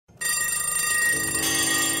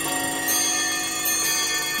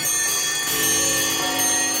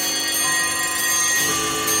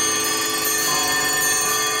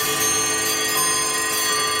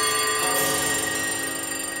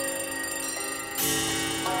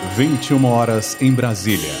21h em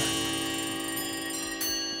Brasília.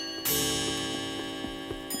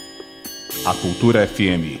 A Cultura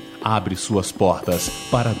FM abre suas portas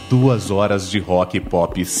para 2 horas de rock e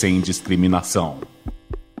pop sem discriminação.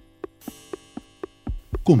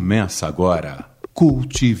 Começa agora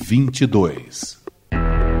Cult 22.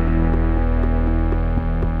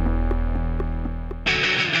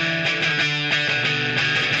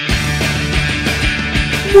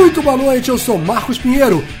 Muito boa noite, eu sou Marcos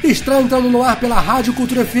Pinheiro. Está entrando no ar pela Rádio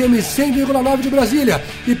Cultura FM 100,9 de Brasília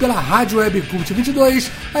e pela Rádio Web Cult 22,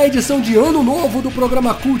 a edição de Ano Novo do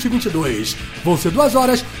programa Cult 22. Vão ser 2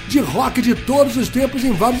 horas de rock de todos os tempos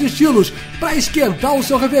em vários estilos, para esquentar o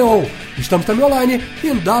seu Réveillon. Estamos também online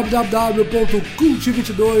em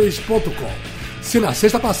www.cult22.com. Se na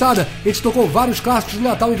sexta passada a gente tocou vários clássicos de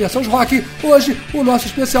Natal em versões rock, hoje o nosso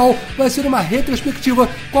especial vai ser uma retrospectiva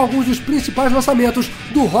com alguns dos principais lançamentos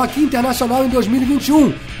do rock internacional em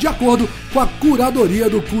 2021, de acordo com a curadoria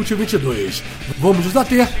do Cult 22. Vamos nos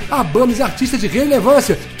ater a bandas e artistas de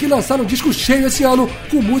relevância que lançaram um disco cheio esse ano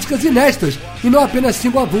com músicas inéditas e não apenas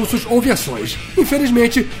single avulsos ou versões.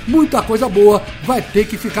 Infelizmente, muita coisa boa vai ter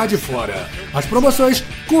que ficar de fora. As promoções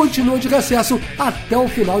continuam de recesso até o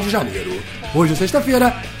final de janeiro. Hoje é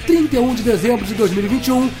sexta-feira, 31 de dezembro de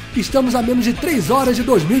 2021, estamos a menos de 3 horas de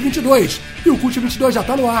 2022 e o Cult 22 já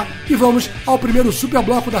está no ar e vamos ao primeiro super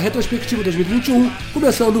bloco da retrospectiva 2021,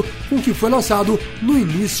 começando com o que foi lançado no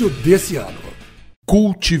início desse ano.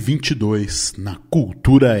 Cult 22 na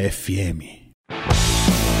Cultura FM.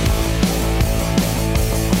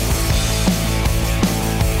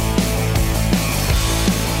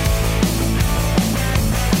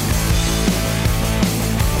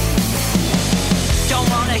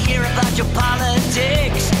 Your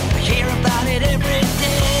politics, I hear about it every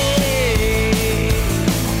day.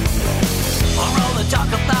 Or all the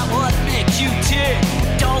talk about what makes you tick,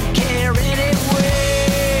 don't care anyway.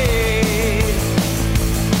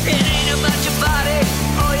 It ain't about your body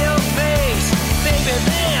or your face, baby,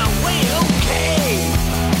 they're way okay.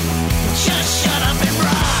 Just shut up and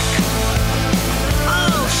rock.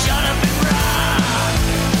 Oh, shut up and rock.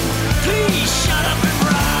 Please shut up and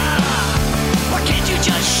rock. Why can't you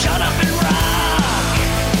just shut up and rock?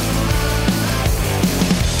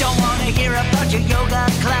 Don't wanna hear about your yoga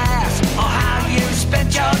class or how you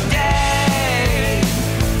spent your day.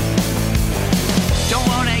 Don't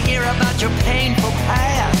wanna hear about your painful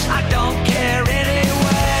past, I don't care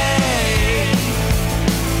anyway.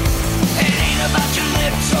 It ain't about your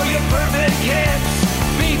lips or your perfect hips,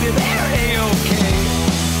 baby, they're A-okay.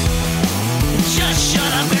 Just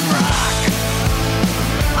shut up and rock.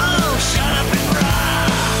 Oh, shut up and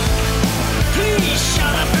rock. Please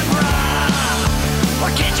shut up and rock. Why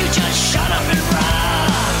can't you just shut up and rock?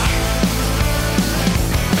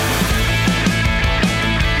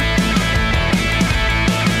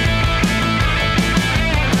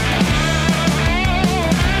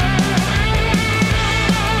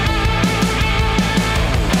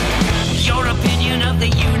 Your opinion of the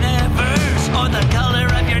universe or the color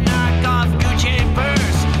of your knockoff Gucci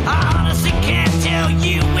purse, I honestly can't tell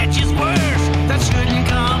you which is worse. That shouldn't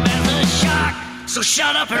come as a shock. So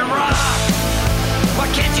shut up and rock. Why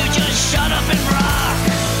can't you just shut up and rock?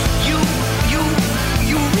 You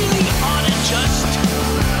really ought to just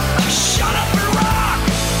shut up and rock.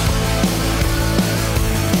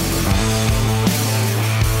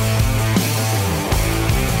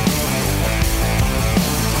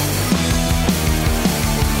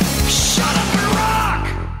 Shut up and rock.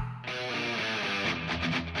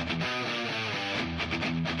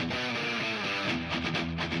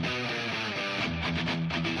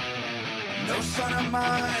 No son of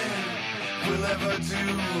mine will ever do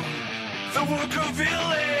the work of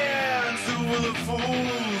villains who will of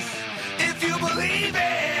fools. If you believe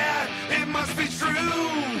it, it must be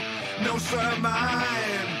true. No son of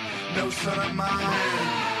mine, no son of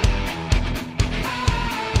mine.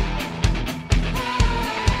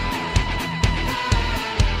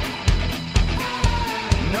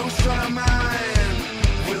 No son of mine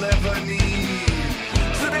will ever need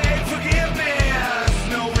to beg forgiveness,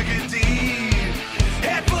 no wicked deed.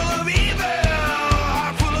 Head full of evil,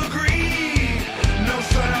 heart full of greed. No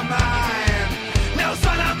son of mine, no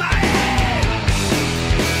son of mine.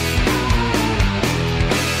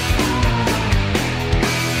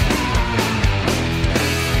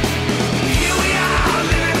 Here we are,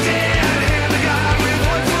 living dead, hand to God with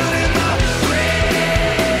one foot in the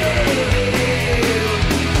grave.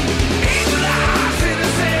 Angel eyes in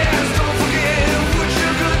his hands, don't forget.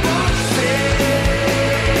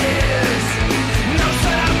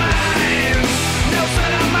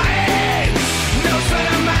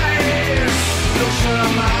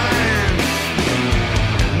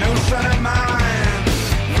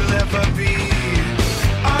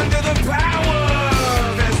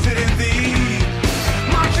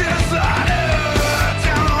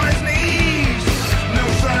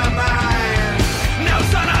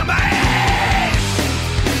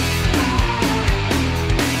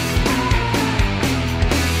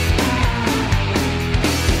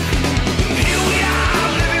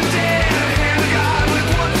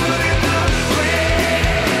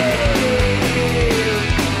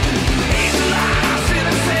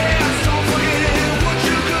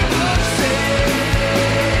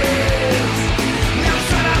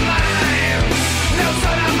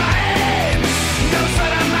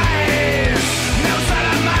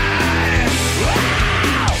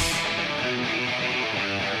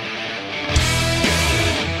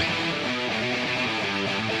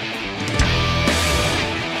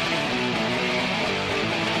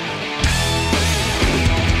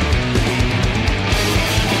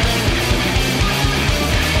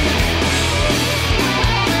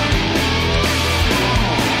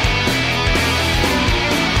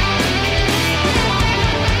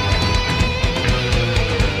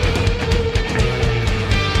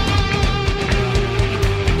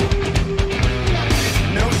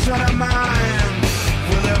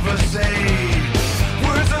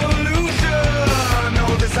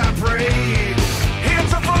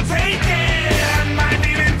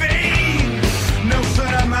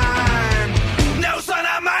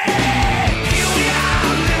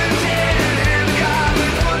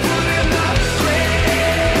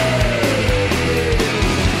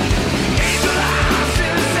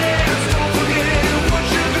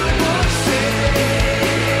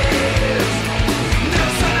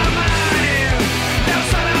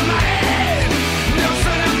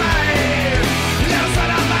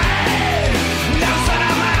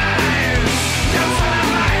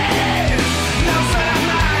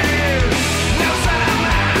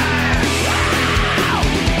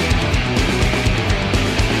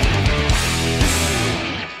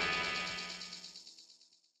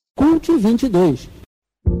 22.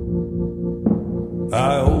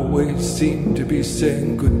 I always seem to be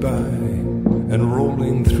saying goodbye and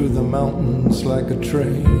rolling through the mountains like a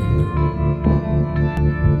train.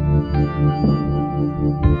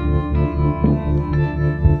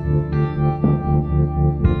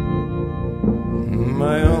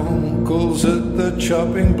 My uncle's at the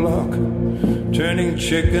chopping block, turning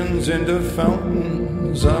chickens into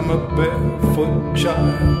fountains. I'm a barefoot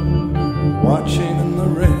child watching in the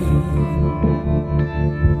rain.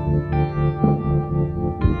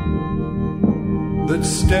 That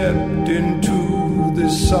stepped into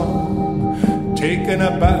this song, taken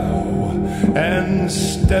a bow and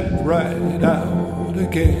stepped right out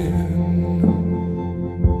again.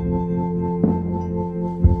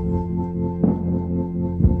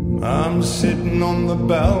 I'm sitting on the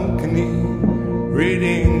balcony,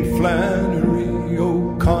 reading Flannery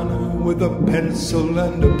O'Connor with a pencil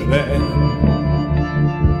and a plan.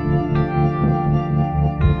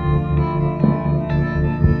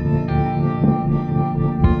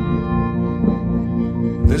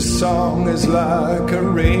 This song is like a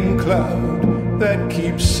rain cloud that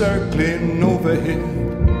keeps circling overhead,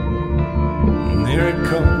 and here it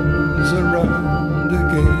comes around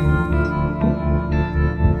again.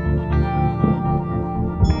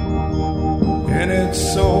 And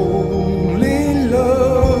it's only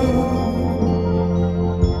love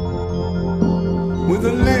with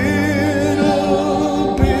a little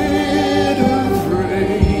bit of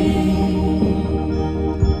rain.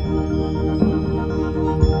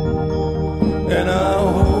 And I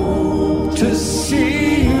hope to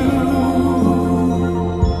see you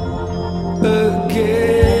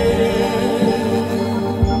again.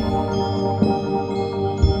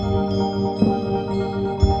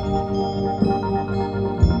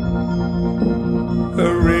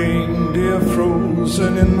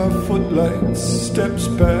 And in the footlights steps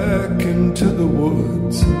back into the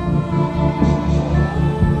woods.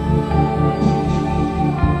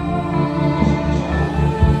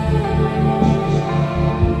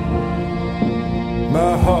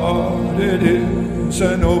 My heart, it is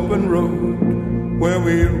an open road where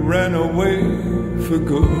we ran away for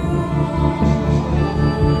good.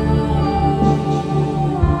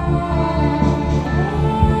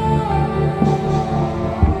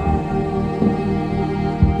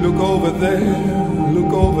 Look over there,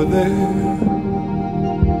 look over there.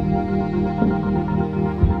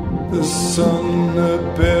 The son, a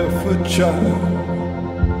barefoot child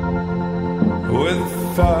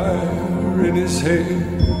with fire in his hair.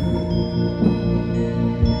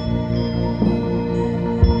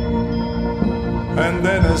 And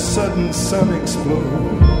then a sudden sun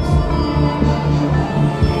explodes.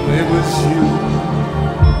 It was you,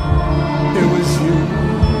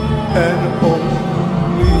 and only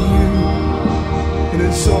you, and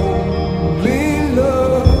it's only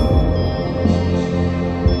love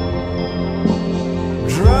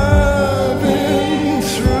driving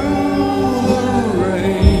through the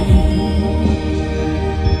rain,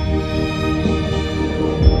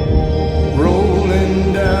 rolling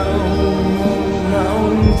down the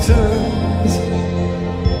mountains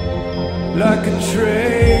like a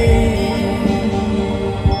train.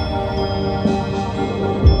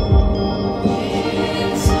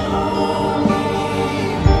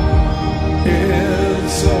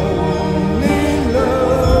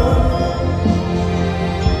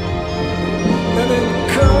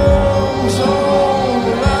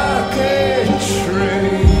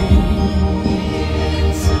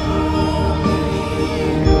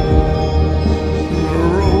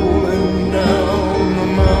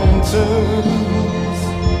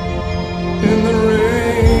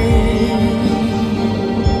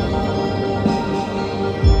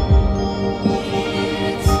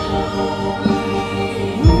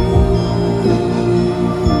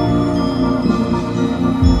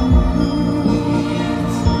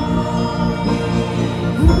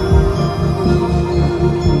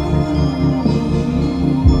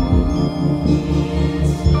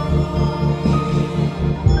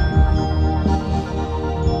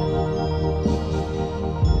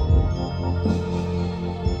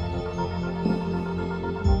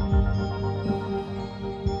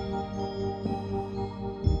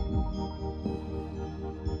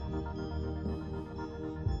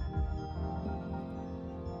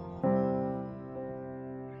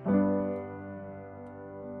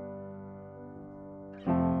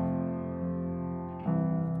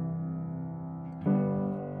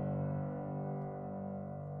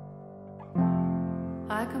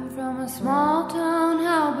 I come from a small town,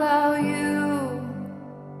 how about you?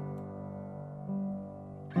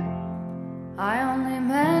 I only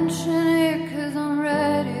mention it 'cause I'm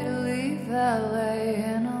ready to leave LA,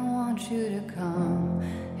 and I want you to come.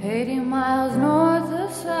 80 miles north or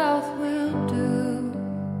south will do.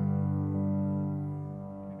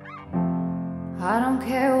 I don't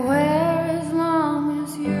care where, as long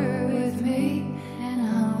as you're with me, and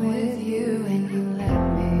I'm with you, and you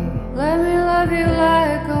let me love you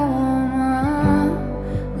like a woman.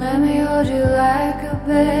 Let me hold you like a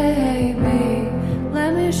baby.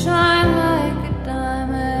 Let me shine like a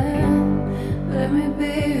diamond. Let me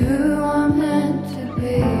be who I'm meant to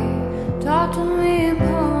be. Talk to me in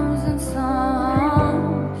poems and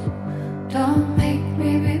songs. Don't make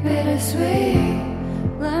me be bittersweet.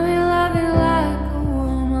 Let me love you like a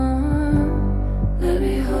woman. Let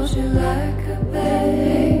me hold you like a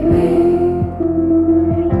baby.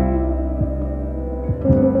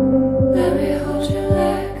 Let me hold you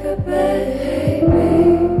like a baby.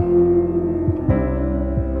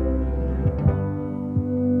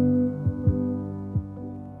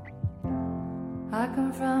 I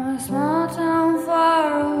come from a small town far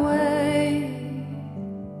away.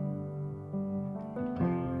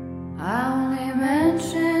 I only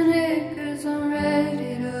mention it 'cause I'm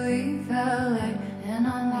ready to leave LA, and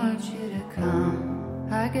I want you to come.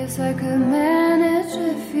 I guess I could manage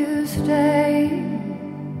if you stay.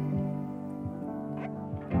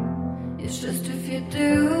 It's just if you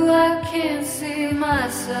do, I can't see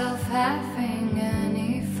myself having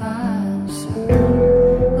any fun. So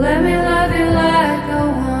let me love you like a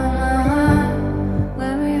woman.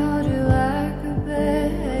 Let me hold you like a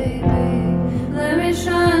baby. Let me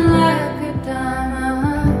shine like a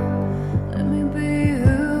diamond. Let me be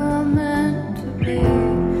who I'm meant to be.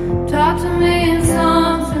 Talk to me in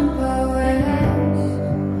songs and poets.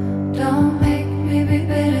 Don't make me be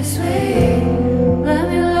bittersweet. Let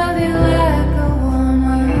me love you like a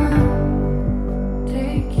woman.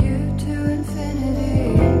 Take you to infinity.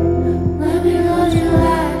 Let me hold you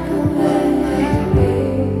like a baby.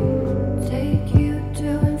 Take you to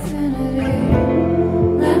infinity.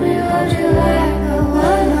 Let me hold you like a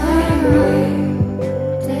woman.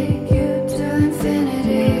 Take you to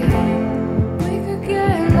infinity. We could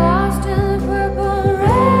get lost in the purple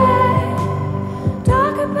rain.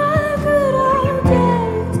 Talk about the good old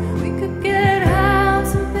days. We could get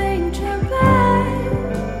house and pink champagne.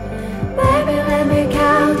 Baby, let me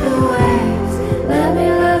count the ways. Let me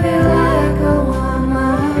love you like a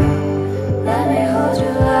woman. Let me hold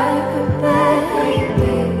you like a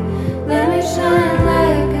baby. Let me shine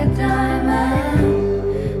like a diamond.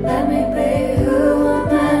 Let me be who I'm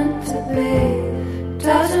meant to be.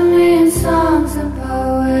 Talk to me in songs and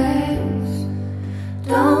poems.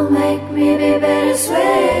 Don't make me be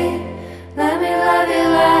bittersweet. Let me love you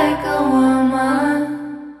like a woman.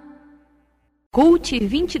 Cult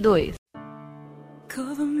 22.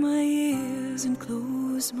 Cover my ears and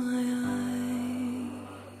close my eyes,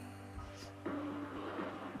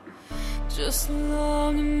 just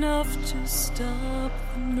long enough to stop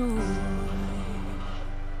the noise.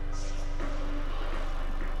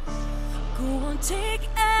 Go on, take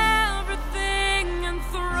everything and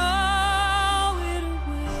throw it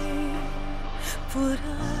away, but I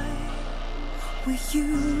will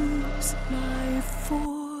use my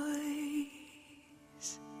voice.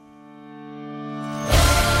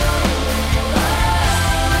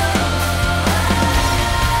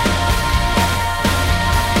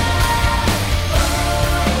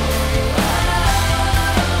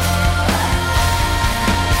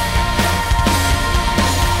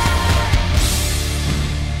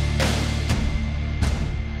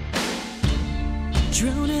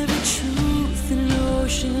 Drown every truth in an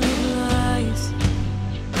ocean of lies.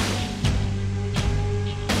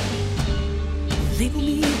 Label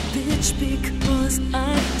me a bitch because I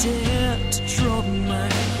dare to draw my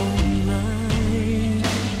own line.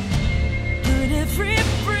 Burn every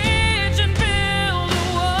bridge and build a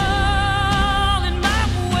wall in my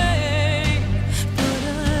way, but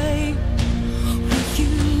I will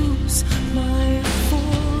use my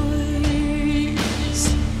voice.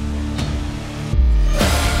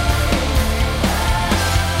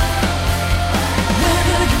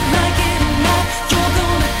 Whether you like it or not, you're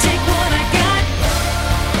gonna take what I got.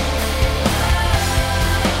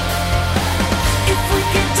 If we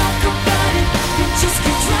can talk about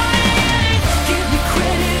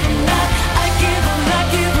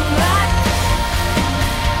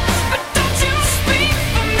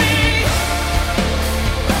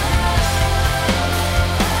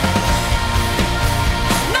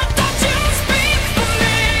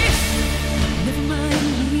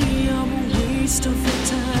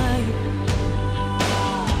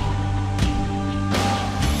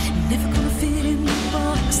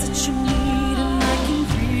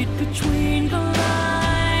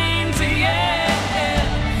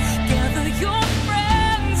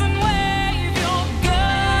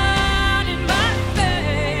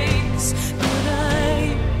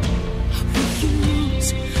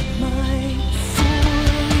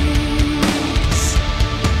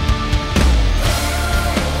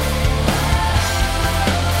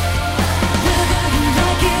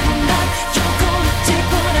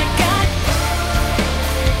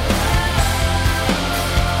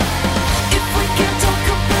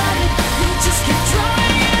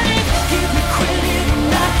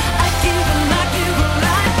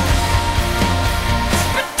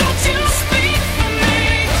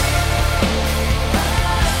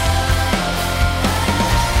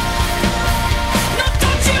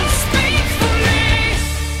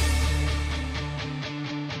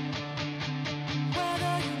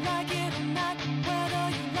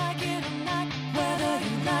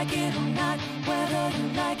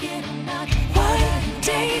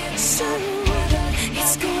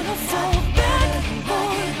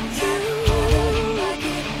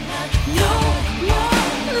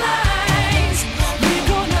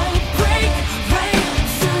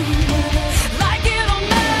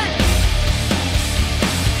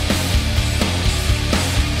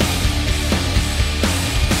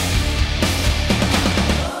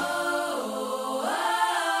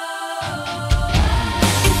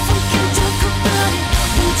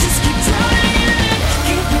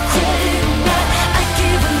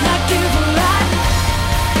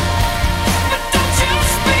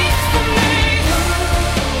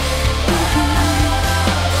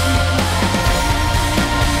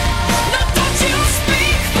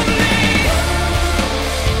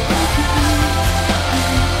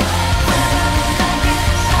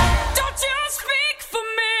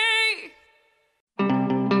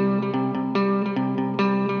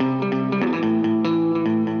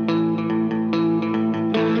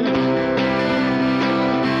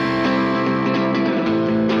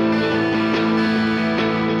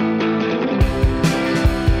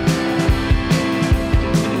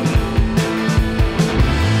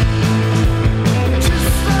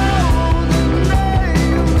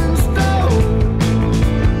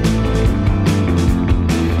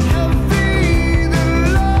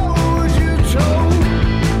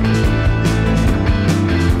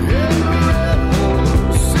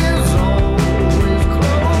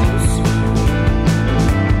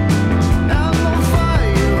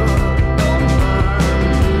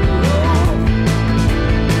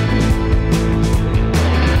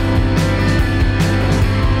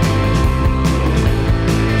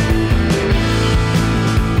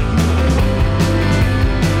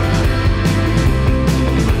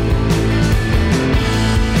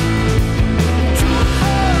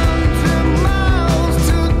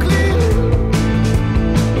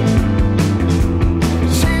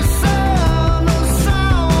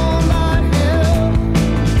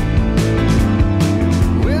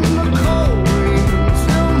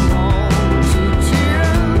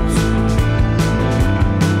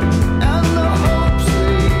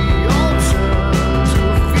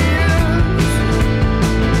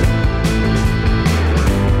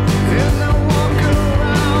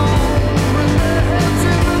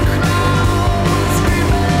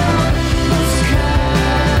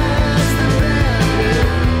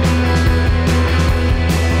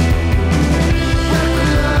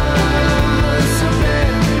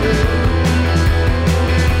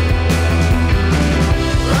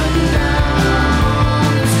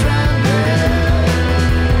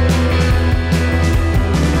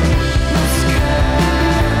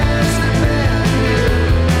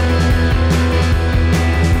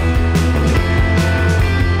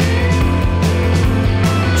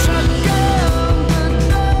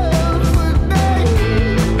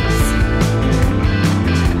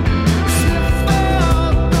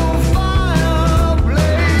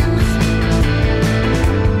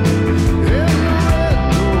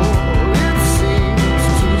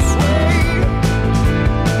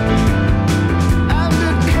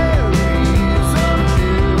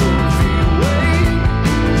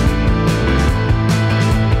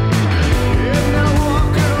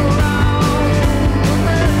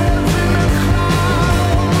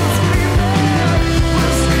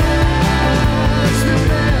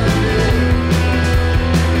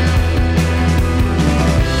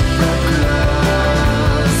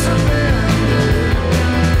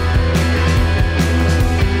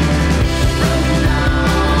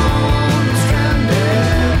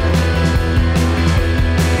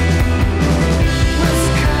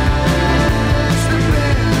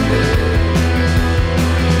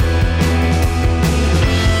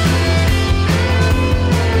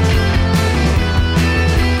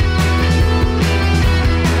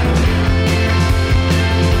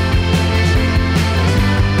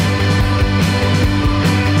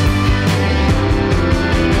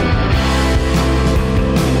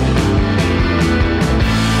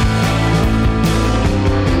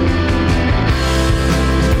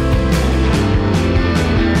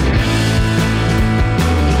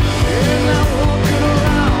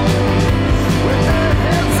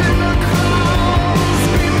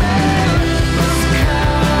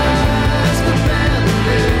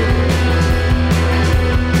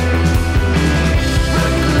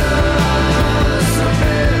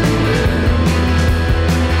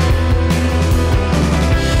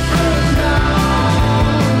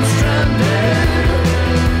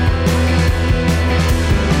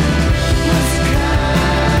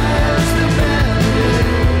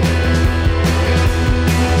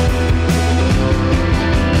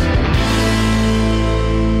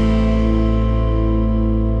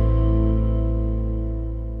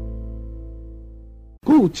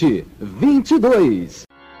Cult 22.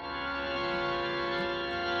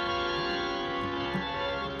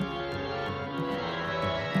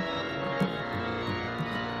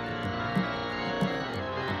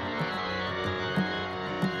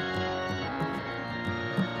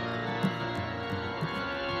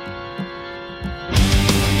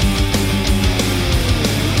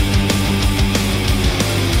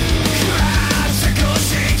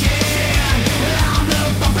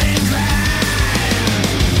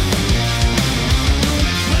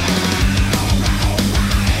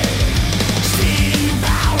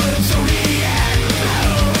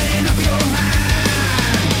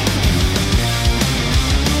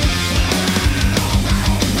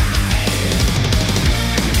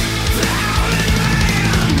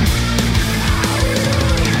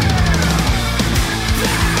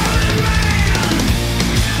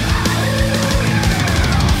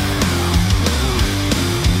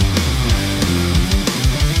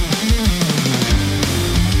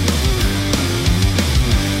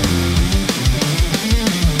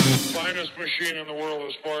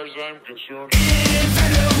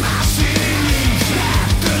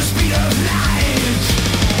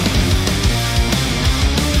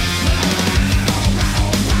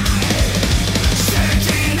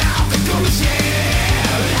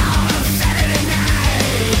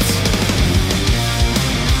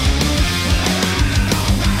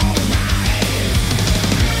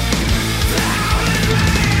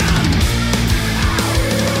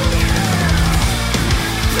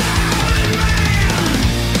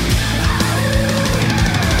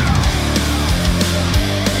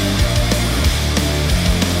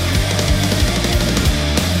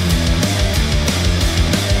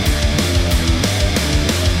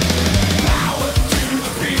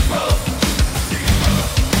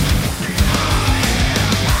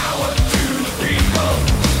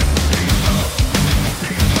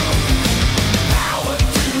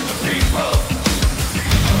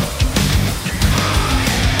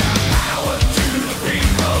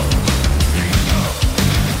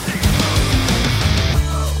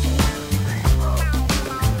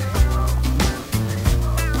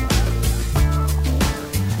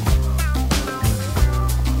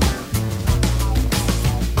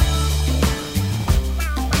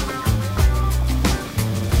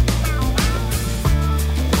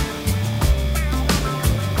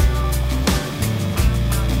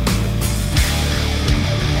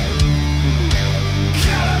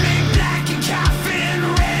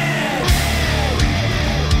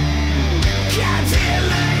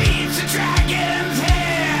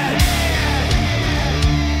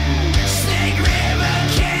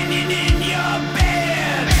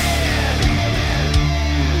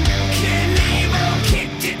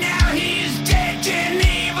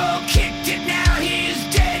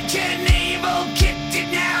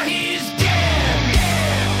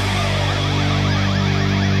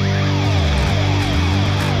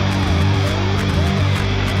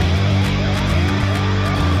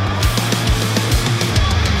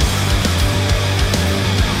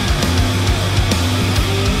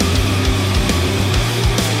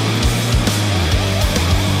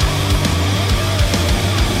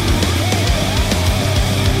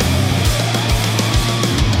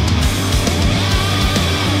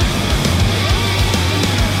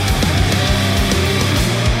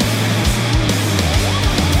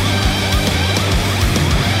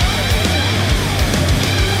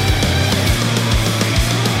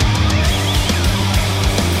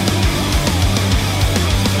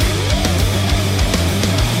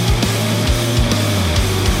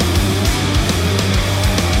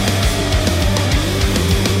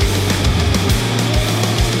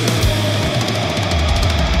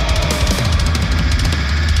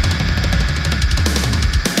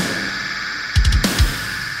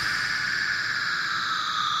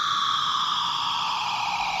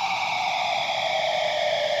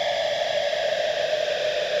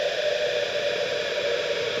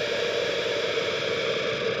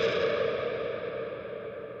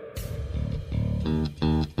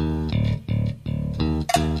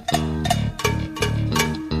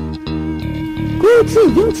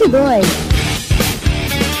 Cult 22.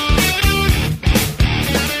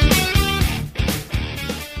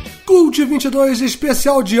 Cult 22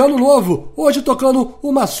 especial de Ano Novo, hoje tocando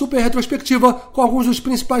uma super retrospectiva com alguns dos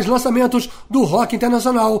principais lançamentos do rock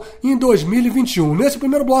internacional em 2021. Nesse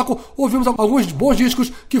primeiro bloco, ouvimos alguns bons discos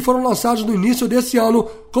que foram lançados no início desse ano,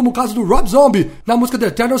 como o caso do Rob Zombie, na música The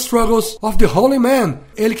Eternal Struggles of the Holy Man,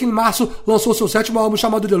 ele que em março lançou seu 7º álbum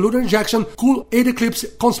chamado The Lunar Injection, Cool 8 Eclipse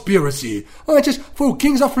Conspiracy. Antes foi o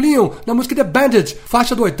Kings of Leon, na música The Bandit,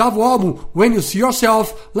 faixa do 8º álbum When You See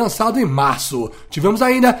Yourself, lançado em março. Tivemos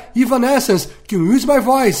ainda Evanescence, que Use My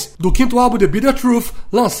Voice, do 5º álbum The Bitter Truth,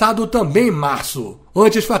 lançado também em março.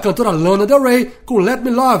 Antes foi a cantora Lana Del Rey com Let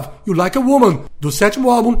Me Love You Like a Woman, do 7º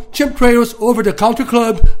álbum Champ Trails Over the Country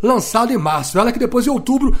Club, lançado em março. Ela que depois em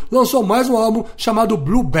outubro lançou mais um álbum chamado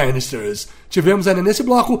Blue Banisters. Tivemos ainda nesse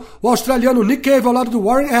bloco o australiano Nick Cave ao lado do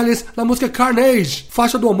Warren Ellis na música Carnage,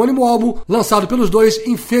 faixa do homônimo álbum lançado pelos dois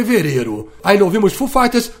em fevereiro. Ainda ouvimos Foo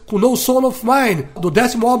Fighters com No Soul of Mine, do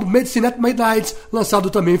 10º álbum Medicine at Midnight, lançado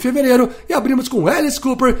também em fevereiro, e abrimos com Alice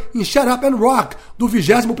Cooper em Shut Up and Rock, do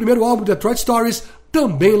 21º álbum Detroit Stories,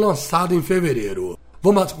 também lançado em fevereiro.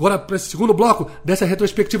 Vamos agora para esse segundo bloco dessa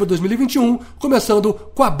retrospectiva 2021, começando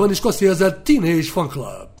com a banda escocesa Teenage Fan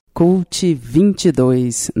Club. Cult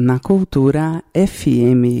 22 na Cultura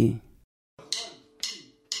FM.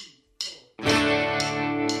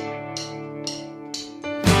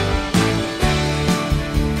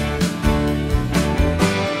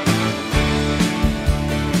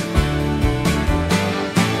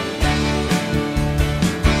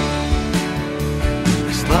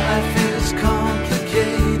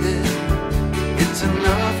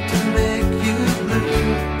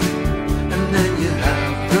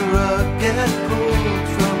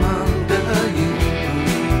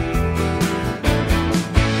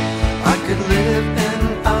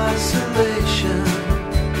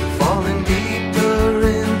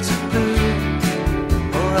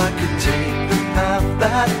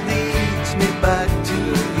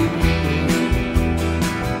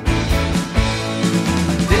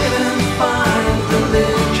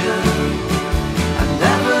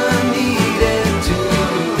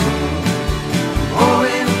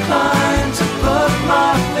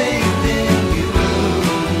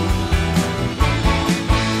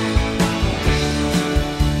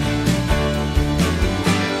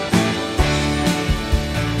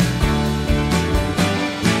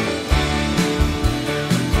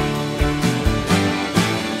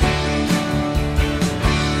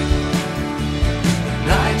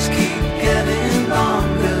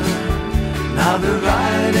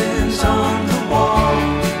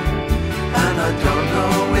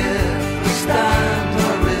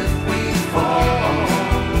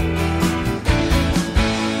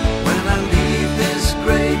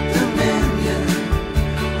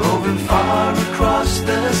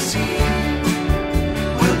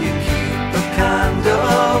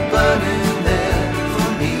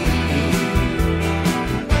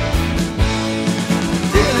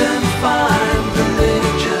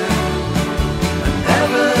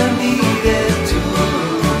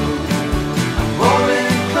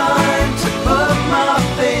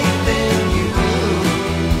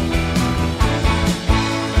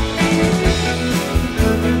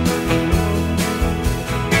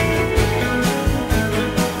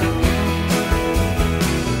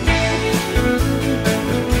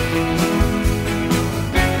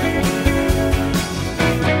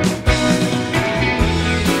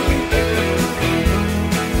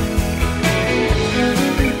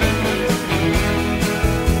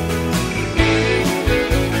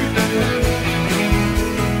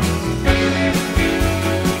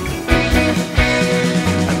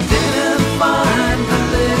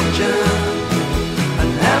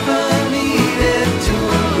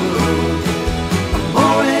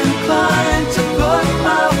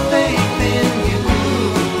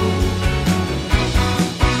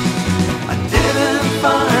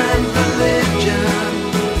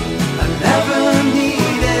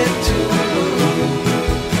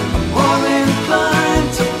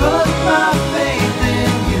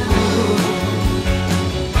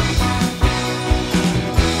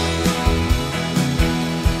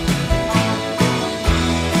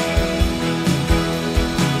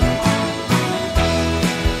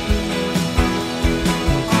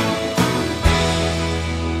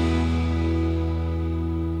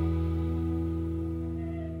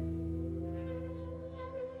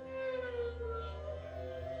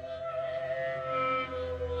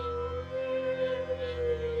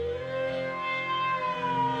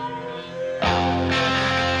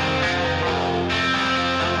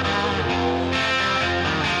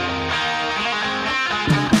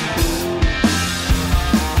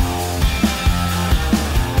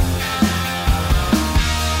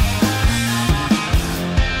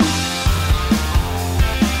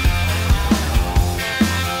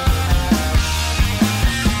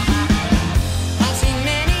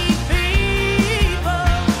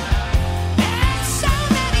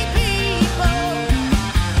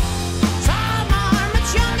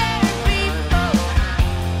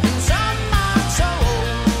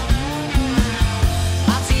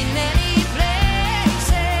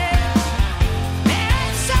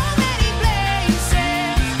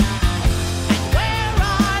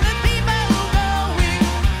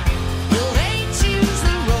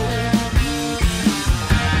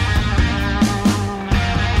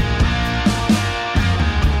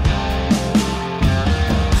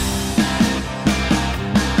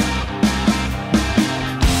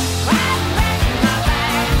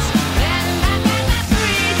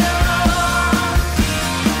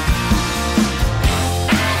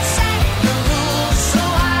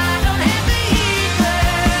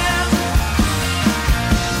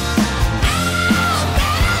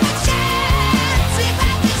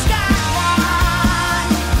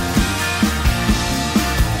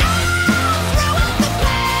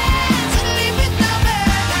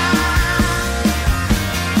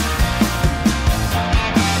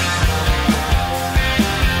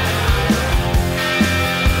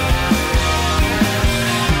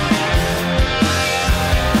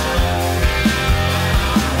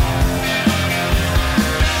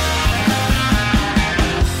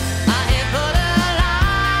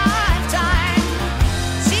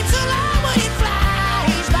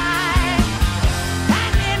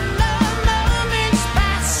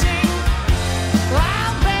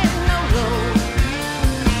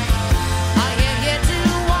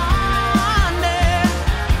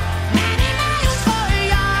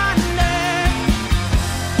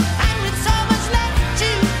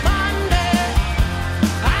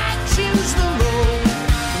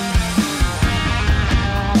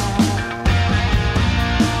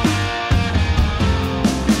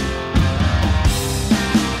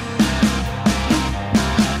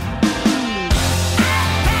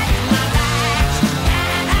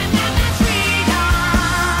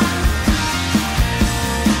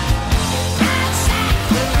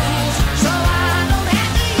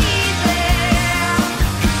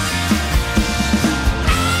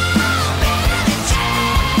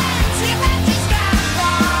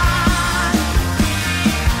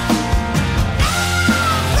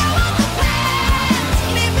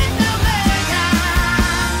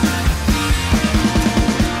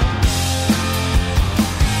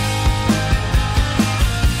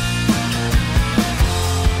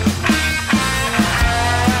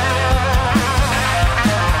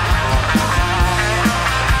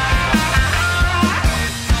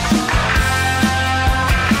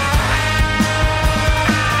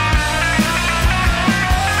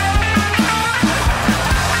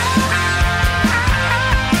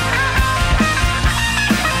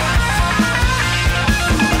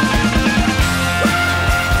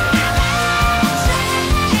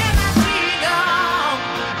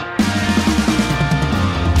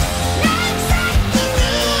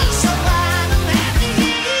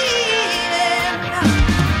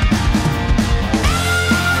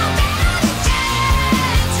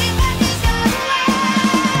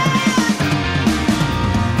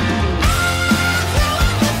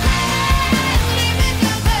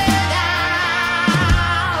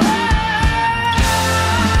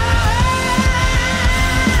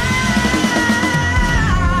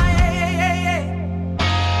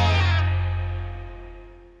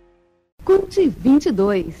 Cult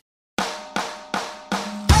 22.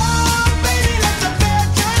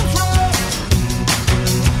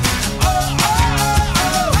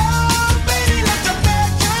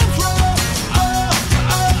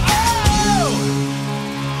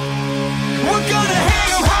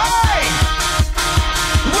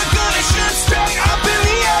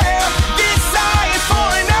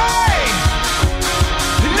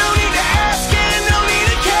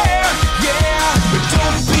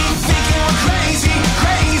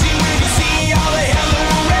 Crazy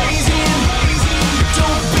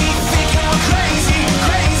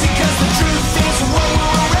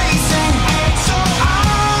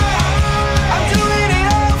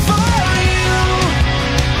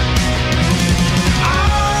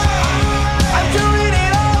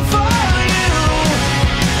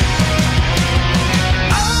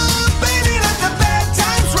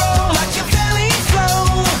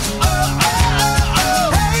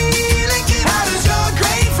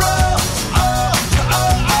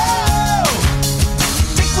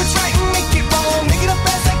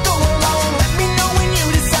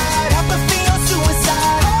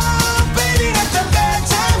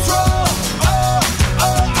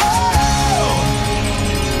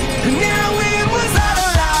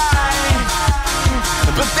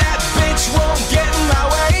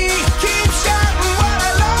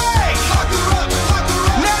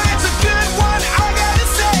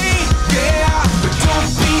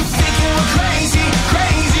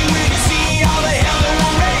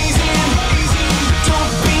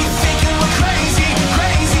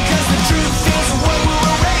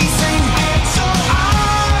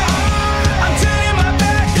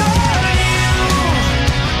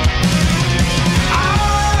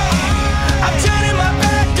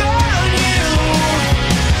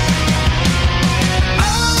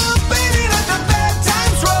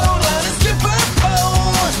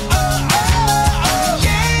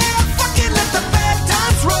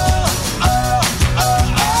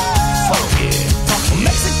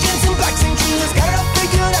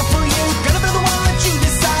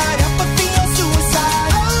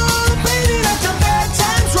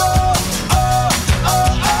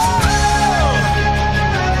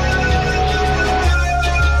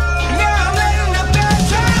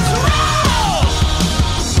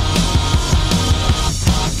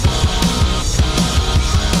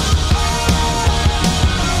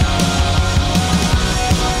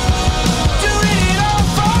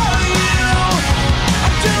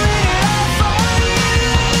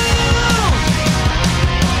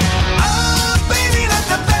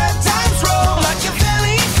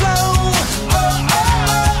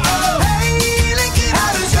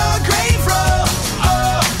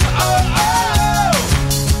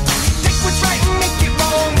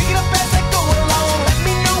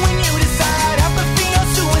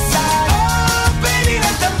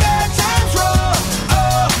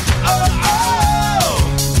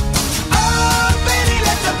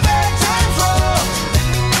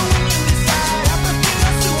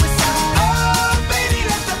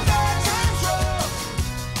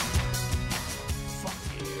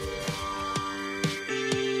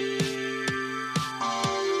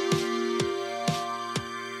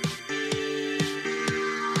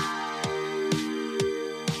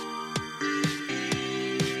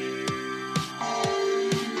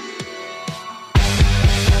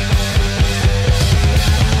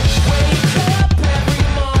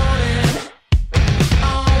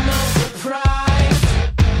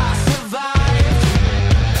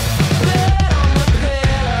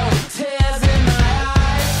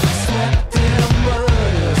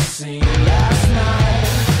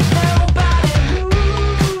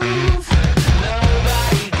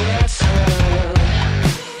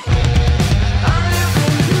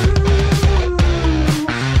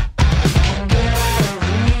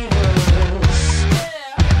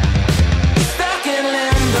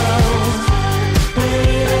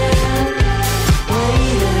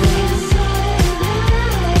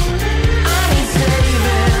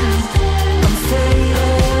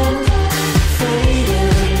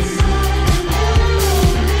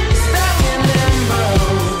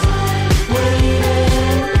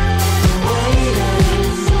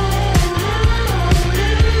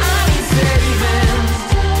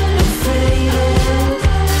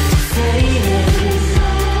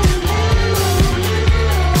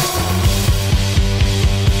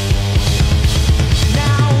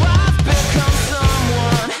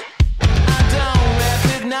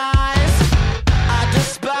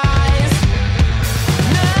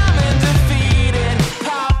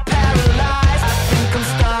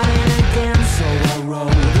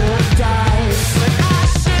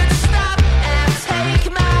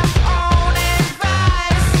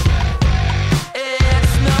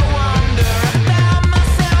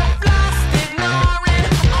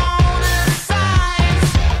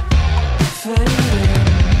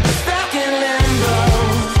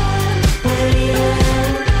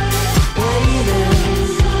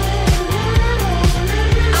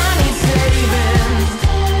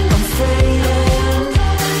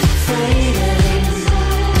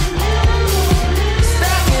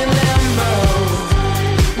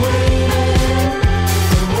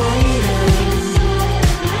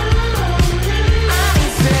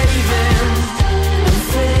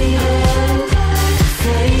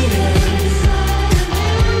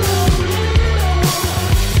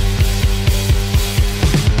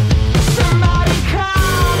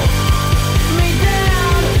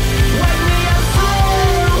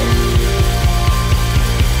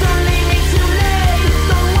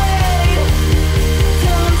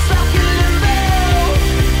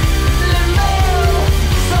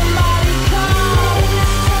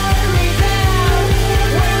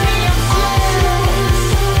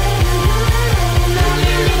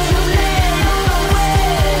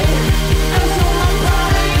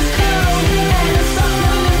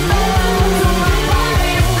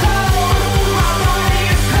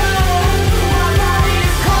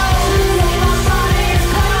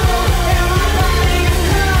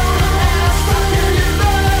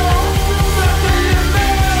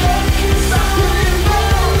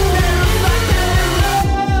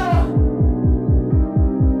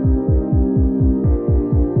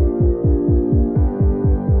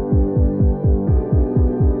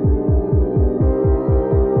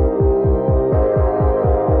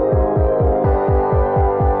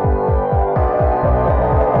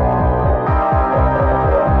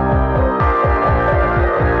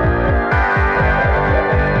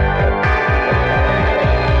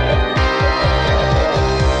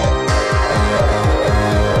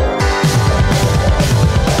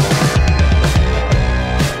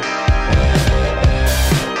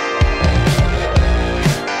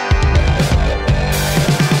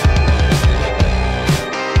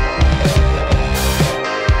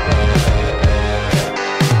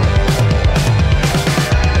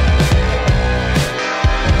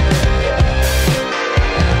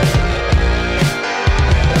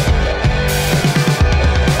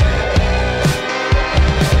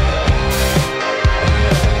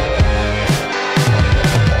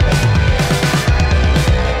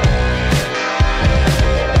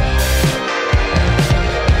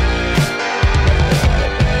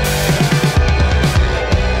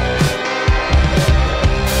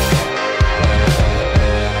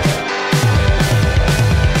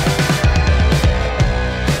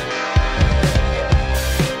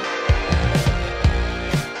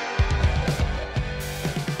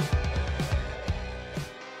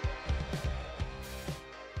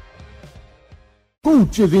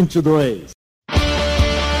Cult 22.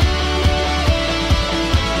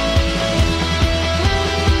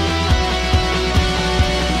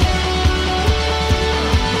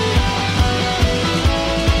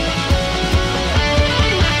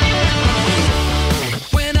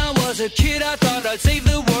 When I was a kid, I thought I'd save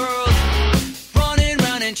the world. Running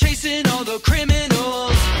round and chasing all the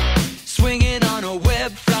criminals. Swinging on a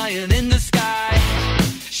web, flying in the sky.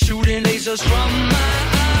 Shooting lasers from my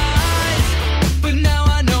eyes. But now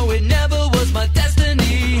I know it never was my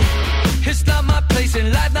destiny. It's not my place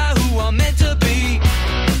in life, not who I'm meant to be.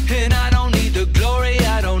 And I don't need the glory,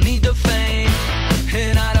 I don't need the fame.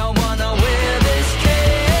 And I don't wanna wear this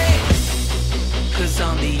cape. 'Cause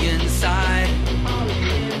on the inside,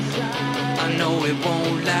 I know it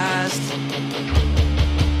won't last.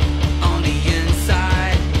 On the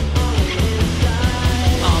inside,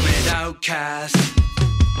 I'm an outcast.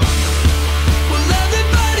 Well,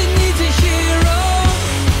 everybody needs a hero,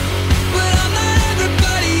 but I'm not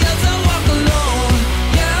everybody else. I walk alone,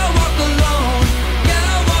 yeah, I walk alone,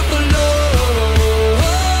 yeah, I walk alone,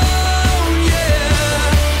 yeah.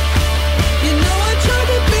 You know I tried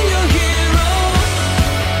to be your hero,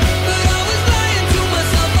 but I was lying to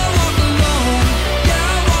myself. I walk alone, yeah,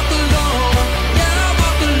 I walk alone, yeah, I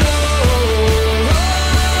walk alone,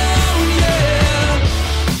 yeah.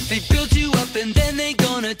 They built you up and then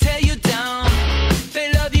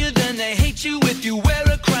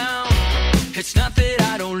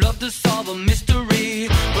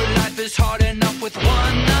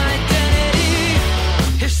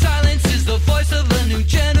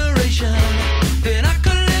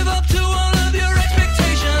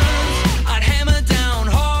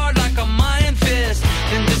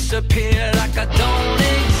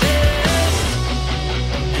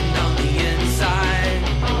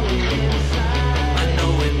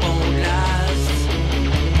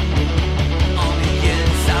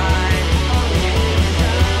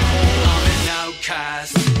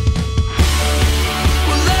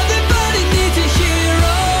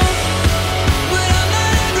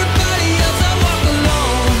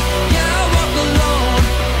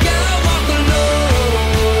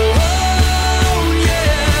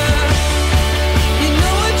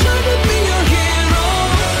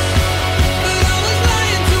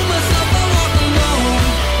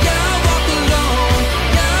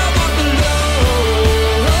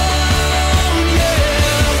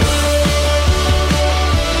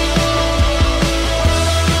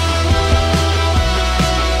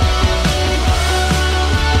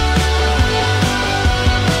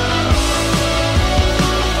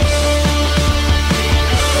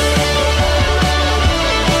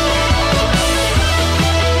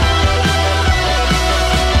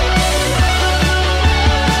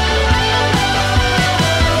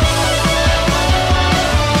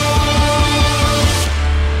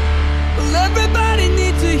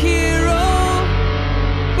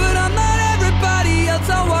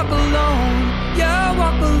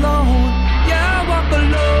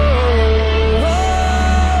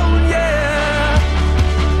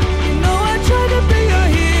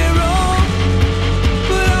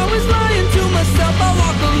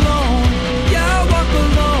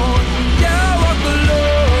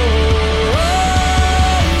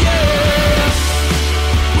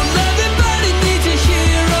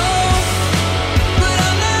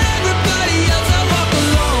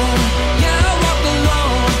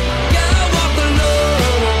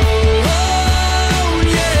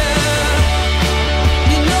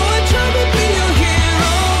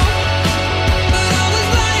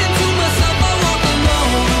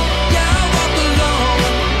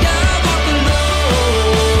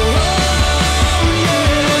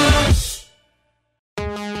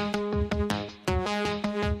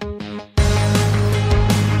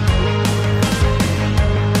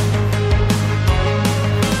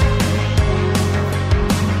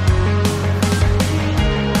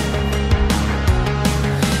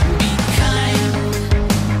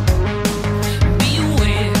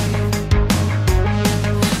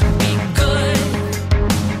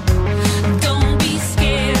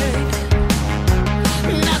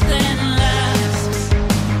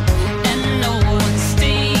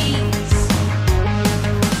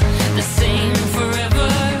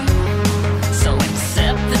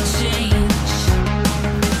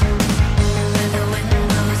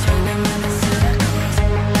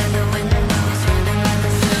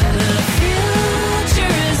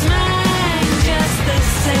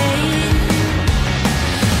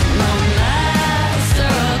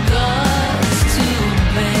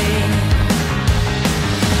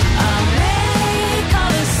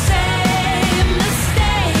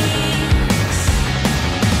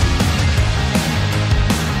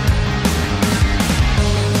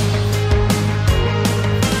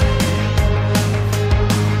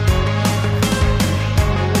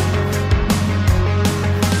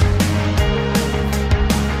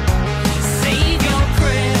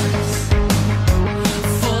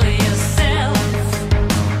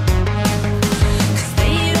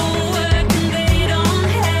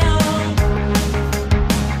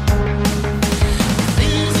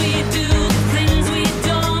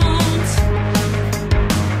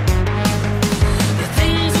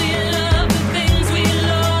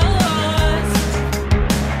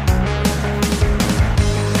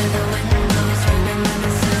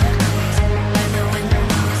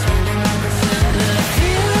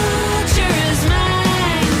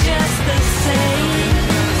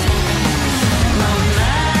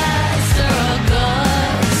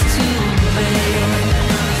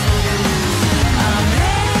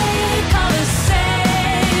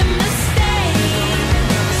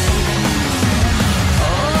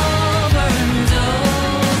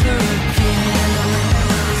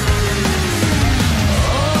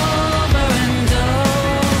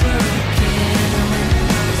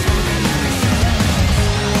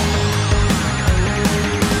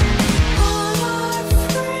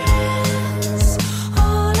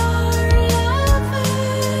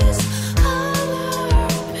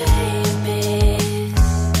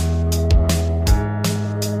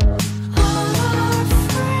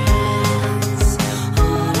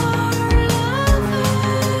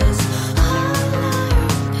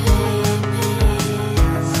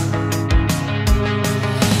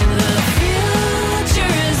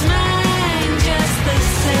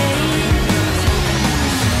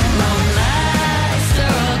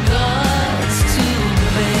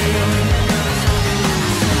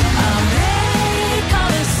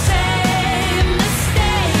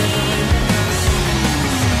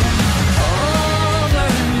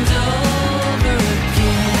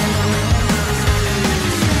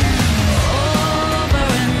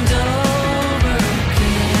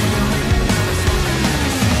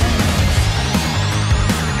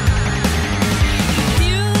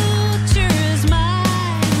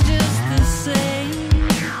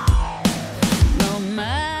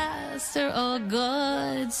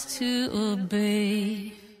to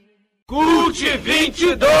obey. Cult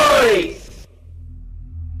 22!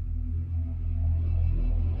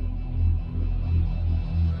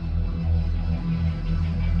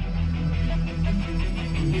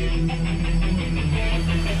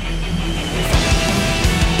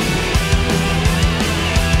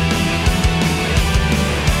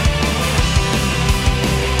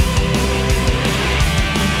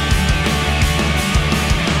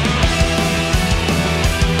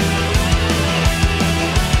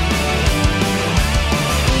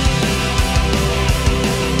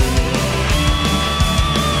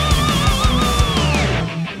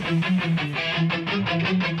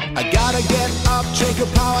 Take a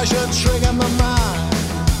power should trigger my mind.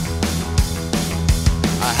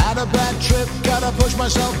 I had a bad trip, gotta push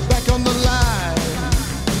myself back on the line.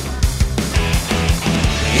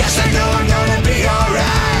 Yes, I know I'm gonna be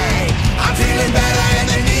alright. I'm feeling better in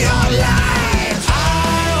the neon lights. I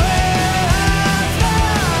will have the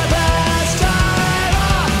best time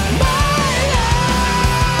of my life.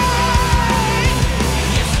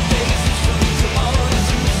 Yesterday's history, tomorrow's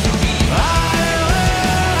a mystery.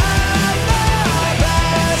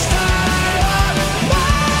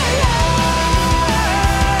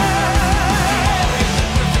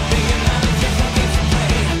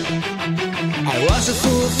 I was a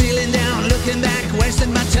fool feeling down, looking back,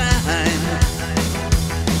 wasting my time.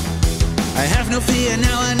 I have no fear,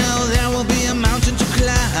 now I know there will be a mountain to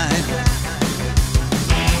climb.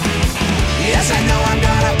 Yes, I know I'm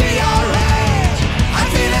gonna be alright. I'm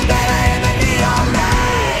feeling better in the neon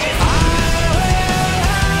light. I will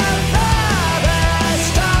have the best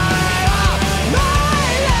time of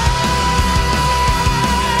my life.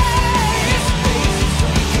 Yesterday's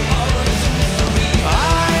history, tomorrow's a mystery.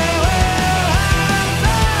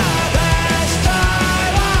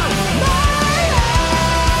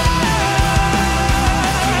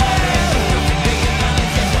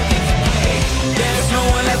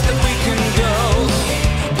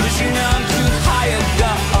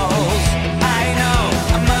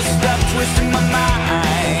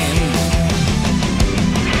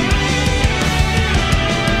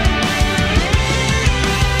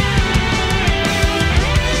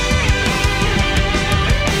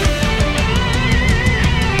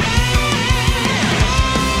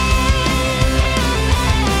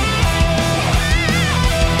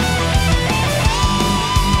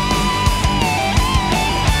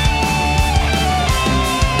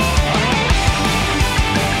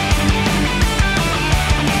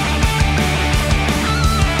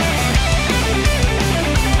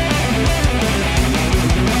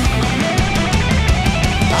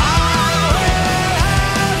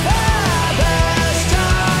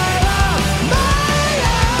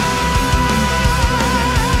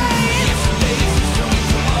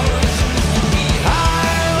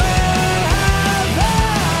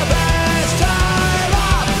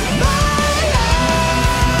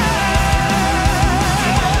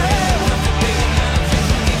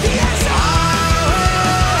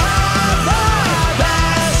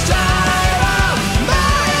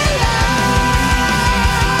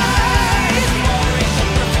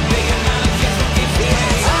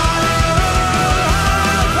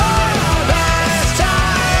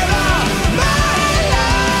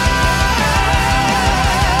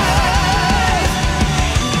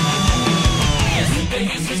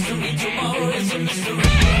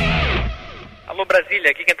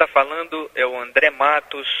 Brasília, aqui quem tá falando é o André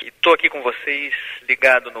Matos e tô aqui com vocês,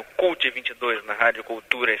 ligado no Cult 22 na Rádio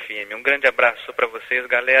Cultura FM. Um grande abraço pra vocês,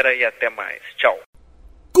 galera, e até mais. Tchau.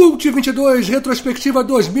 Cult 22, retrospectiva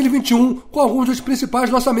 2021, com alguns dos principais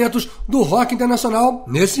lançamentos do rock internacional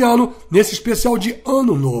nesse ano, nesse especial de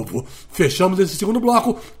Ano Novo. Fechamos esse segundo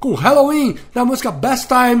bloco com Halloween, na música Best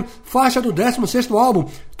Time, faixa do 16º álbum,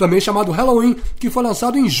 também chamado Halloween, que foi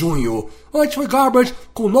lançado em junho. Antes foi Garbage,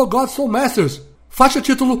 com No Gods Soul Masters, faixa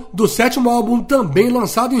título do 7º álbum, também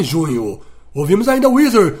lançado em junho. Ouvimos ainda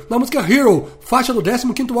Weezer, na música Hero, faixa do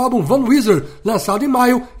 15º álbum Van Weezer, lançado em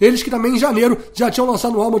maio, eles que também em janeiro já tinham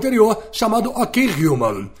lançado um álbum anterior, chamado OK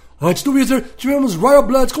Human. Antes do Weezer, tivemos Royal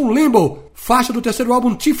Blood com Limbo, faixa do 3º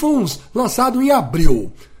álbum Typhoons, lançado em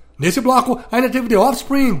abril. Nesse bloco, ainda teve The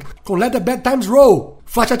Offspring, com Let the Bad Times Roll,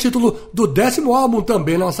 faixa título do 10º álbum,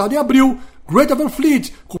 também lançado em abril. Greta Van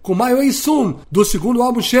Fleet, com My Way Soon, do 2º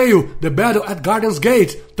álbum cheio, The Battle at Garden's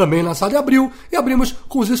Gate, também lançado em abril, e abrimos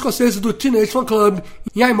com os escoceses do Teenage Fan Club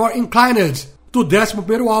e I'm More Inclined, do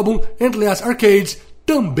 11º álbum Endless Arcades,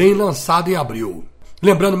 também lançado em abril.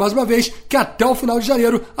 Lembrando mais uma vez que até o final de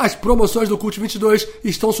janeiro as promoções do Cult 22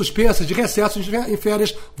 estão suspensas, de recesso em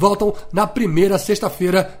férias, voltam na primeira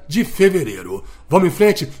sexta-feira de fevereiro. Vamos em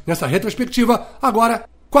frente nessa retrospectiva, agora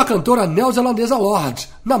com a cantora neozelandesa Lorde,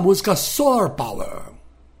 na música Solar Power.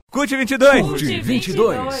 Cult 22. Cult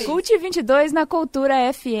 22. Cult 22 na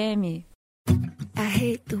Cultura FM. I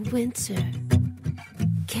hate the winter,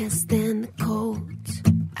 can't stand the cold.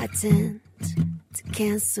 I tend to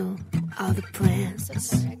cancel all the plans. I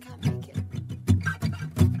can't make it.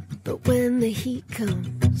 But when the heat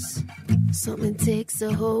comes, something takes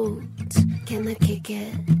a hold. Can I kick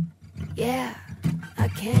it? Yeah, I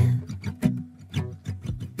can.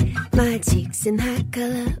 My cheeks in hot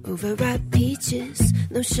color, overripe peaches.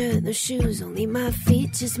 No shirt, no shoes, only my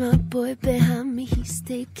features. My boy behind me, he's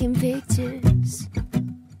taking pictures.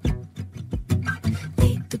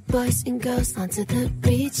 Lead the boys and girls onto the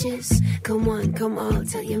beaches. Come on, come on,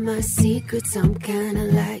 tell you my secrets. I'm kinda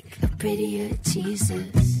like a prettier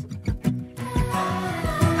Jesus.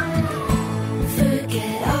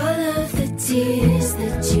 Forget all of the tears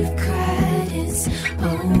that you've cried, it's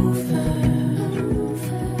over.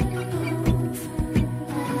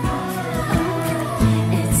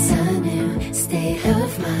 It's a new state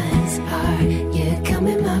of mind. Are you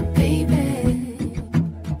coming, my baby?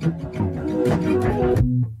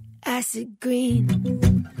 Acid green,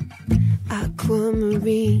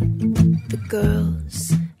 aquamarine. The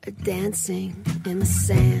girls are dancing in the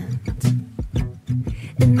sand.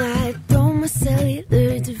 And I throw my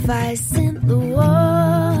cellular device in the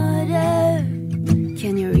water.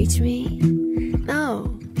 Can you reach me? No,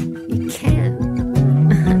 you can't.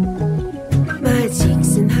 My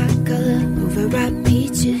cheeks in hot color, overripe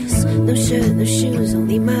peaches. No shirt, no shoes,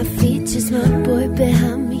 only my features. My boy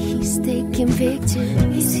behind me, he's taking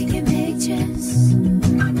pictures. He's taking pictures.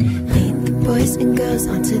 Lead the boys and girls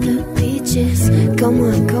onto the beaches. Come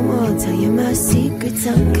on, tell you my secrets.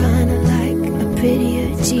 I'm kinda like a prettier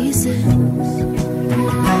Jesus.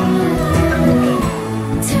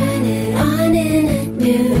 Turn it on in a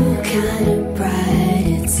new kind of bright.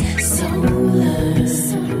 It's solar.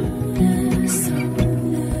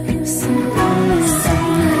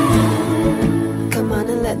 Come on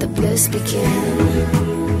and let the bliss begin.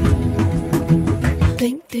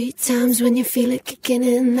 Blink 3 times when you feel it kicking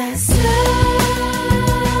in. That soul.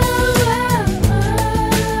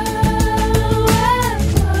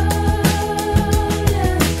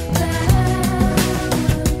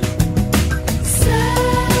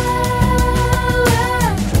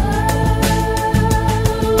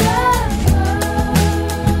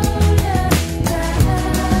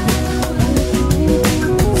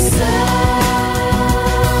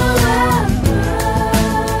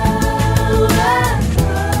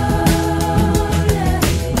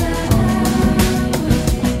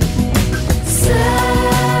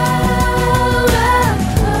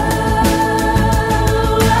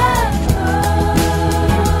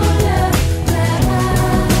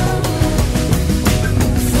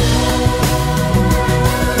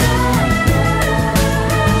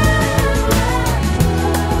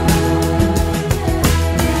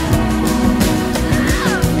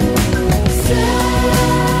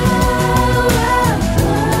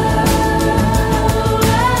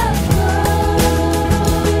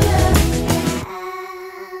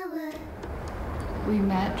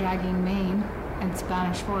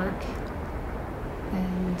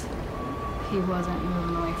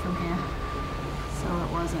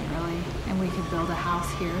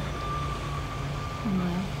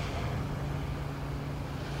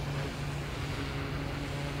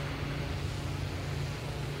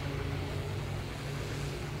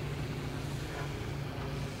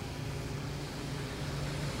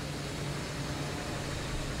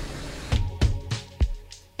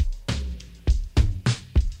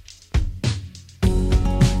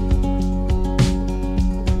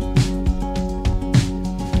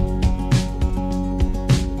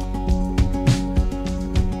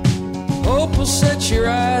 Will set your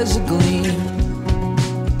eyes agleam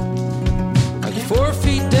like 4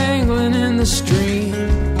 feet dangling in the stream.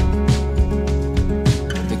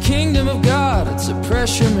 The kingdom of God, it's a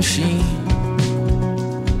pressure machine.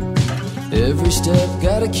 Every step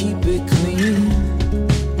gotta keep it clean.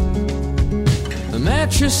 A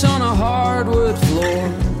mattress on a hardwood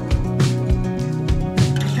floor.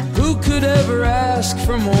 Who could ever ask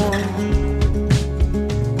for more?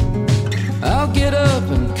 I'll get up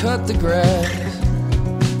and cut the grass.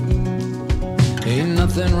 Ain't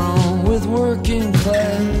nothing wrong with working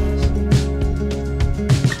class.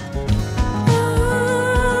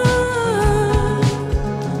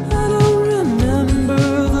 I don't remember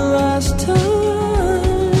the last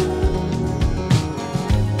time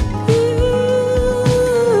you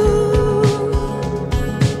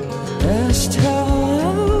asked how.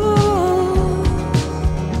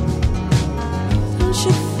 Don't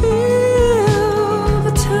you feel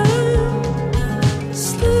the time?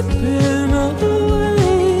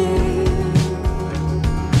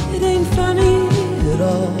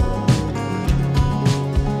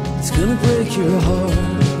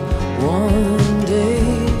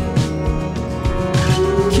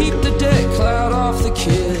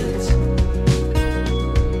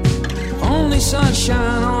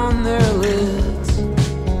 sunshine on their lids,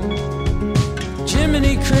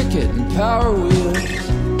 Jiminy Cricket and Power Wheels,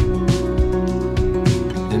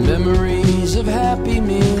 and memories of Happy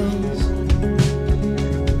Meals.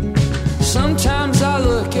 Sometimes I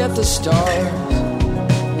look at the stars,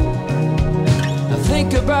 I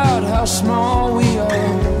think about how small we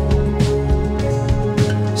are,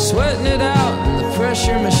 sweating it out in the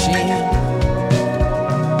pressure machine,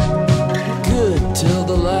 good till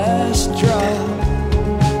the last drop.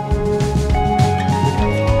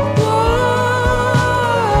 Why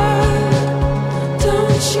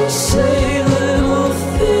don't you say little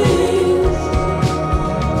things?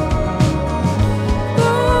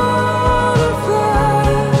 Butterflies,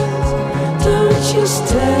 don't you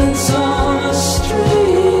dance on a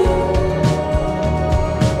string?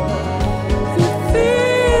 It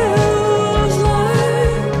feels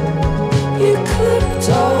like you clipped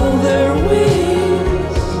all their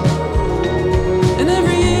wings, and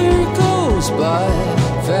every year goes by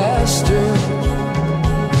faster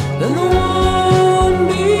than the one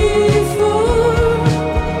before.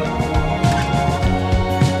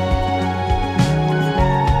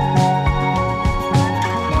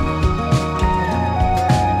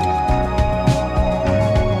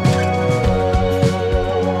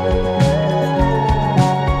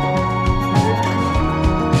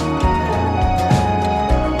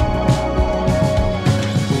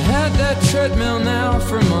 We had that treadmill now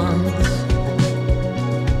for months.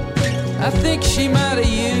 I think she might have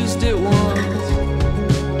used it once.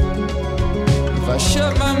 If I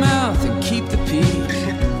shut my mouth and keep the peace,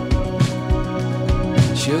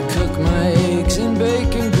 she'll cook my eggs in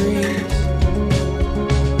bacon grease.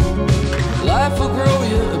 Life will grow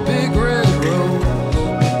you a big red rose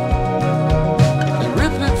and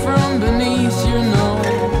rip it from beneath your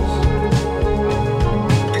nose,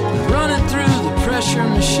 run it through the pressure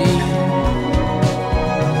machine,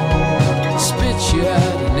 spit you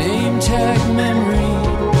out a name tag memory.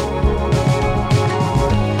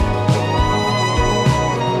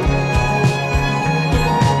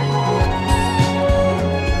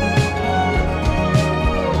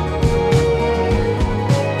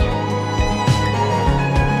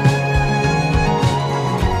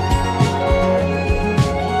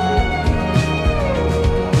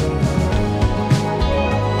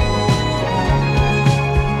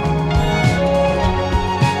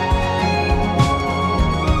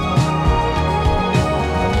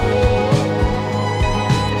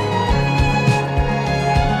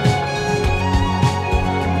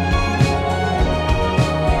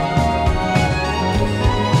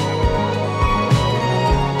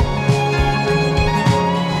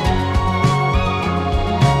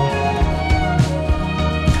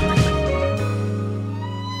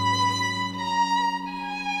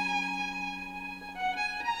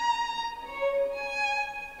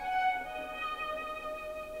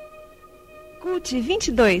 Cult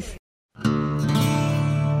 22.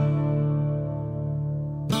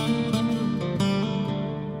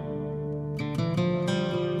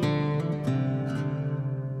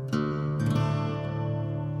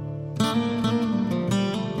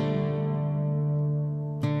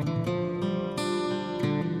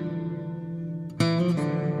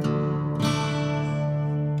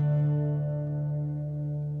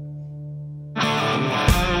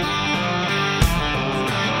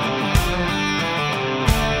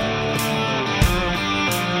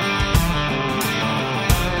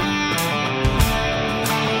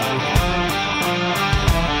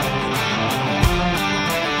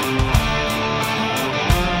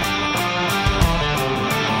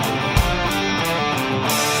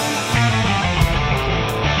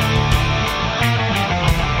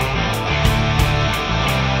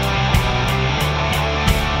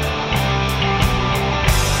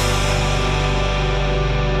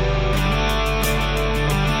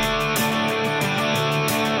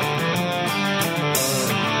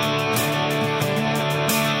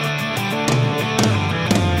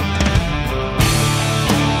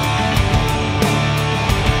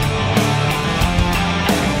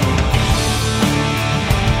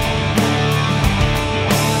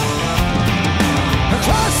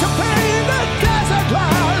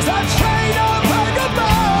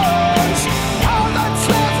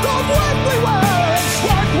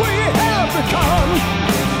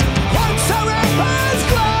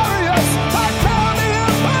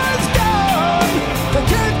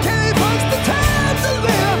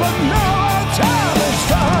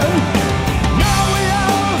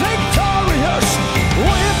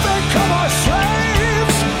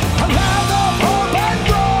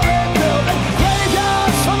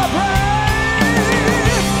 From the brand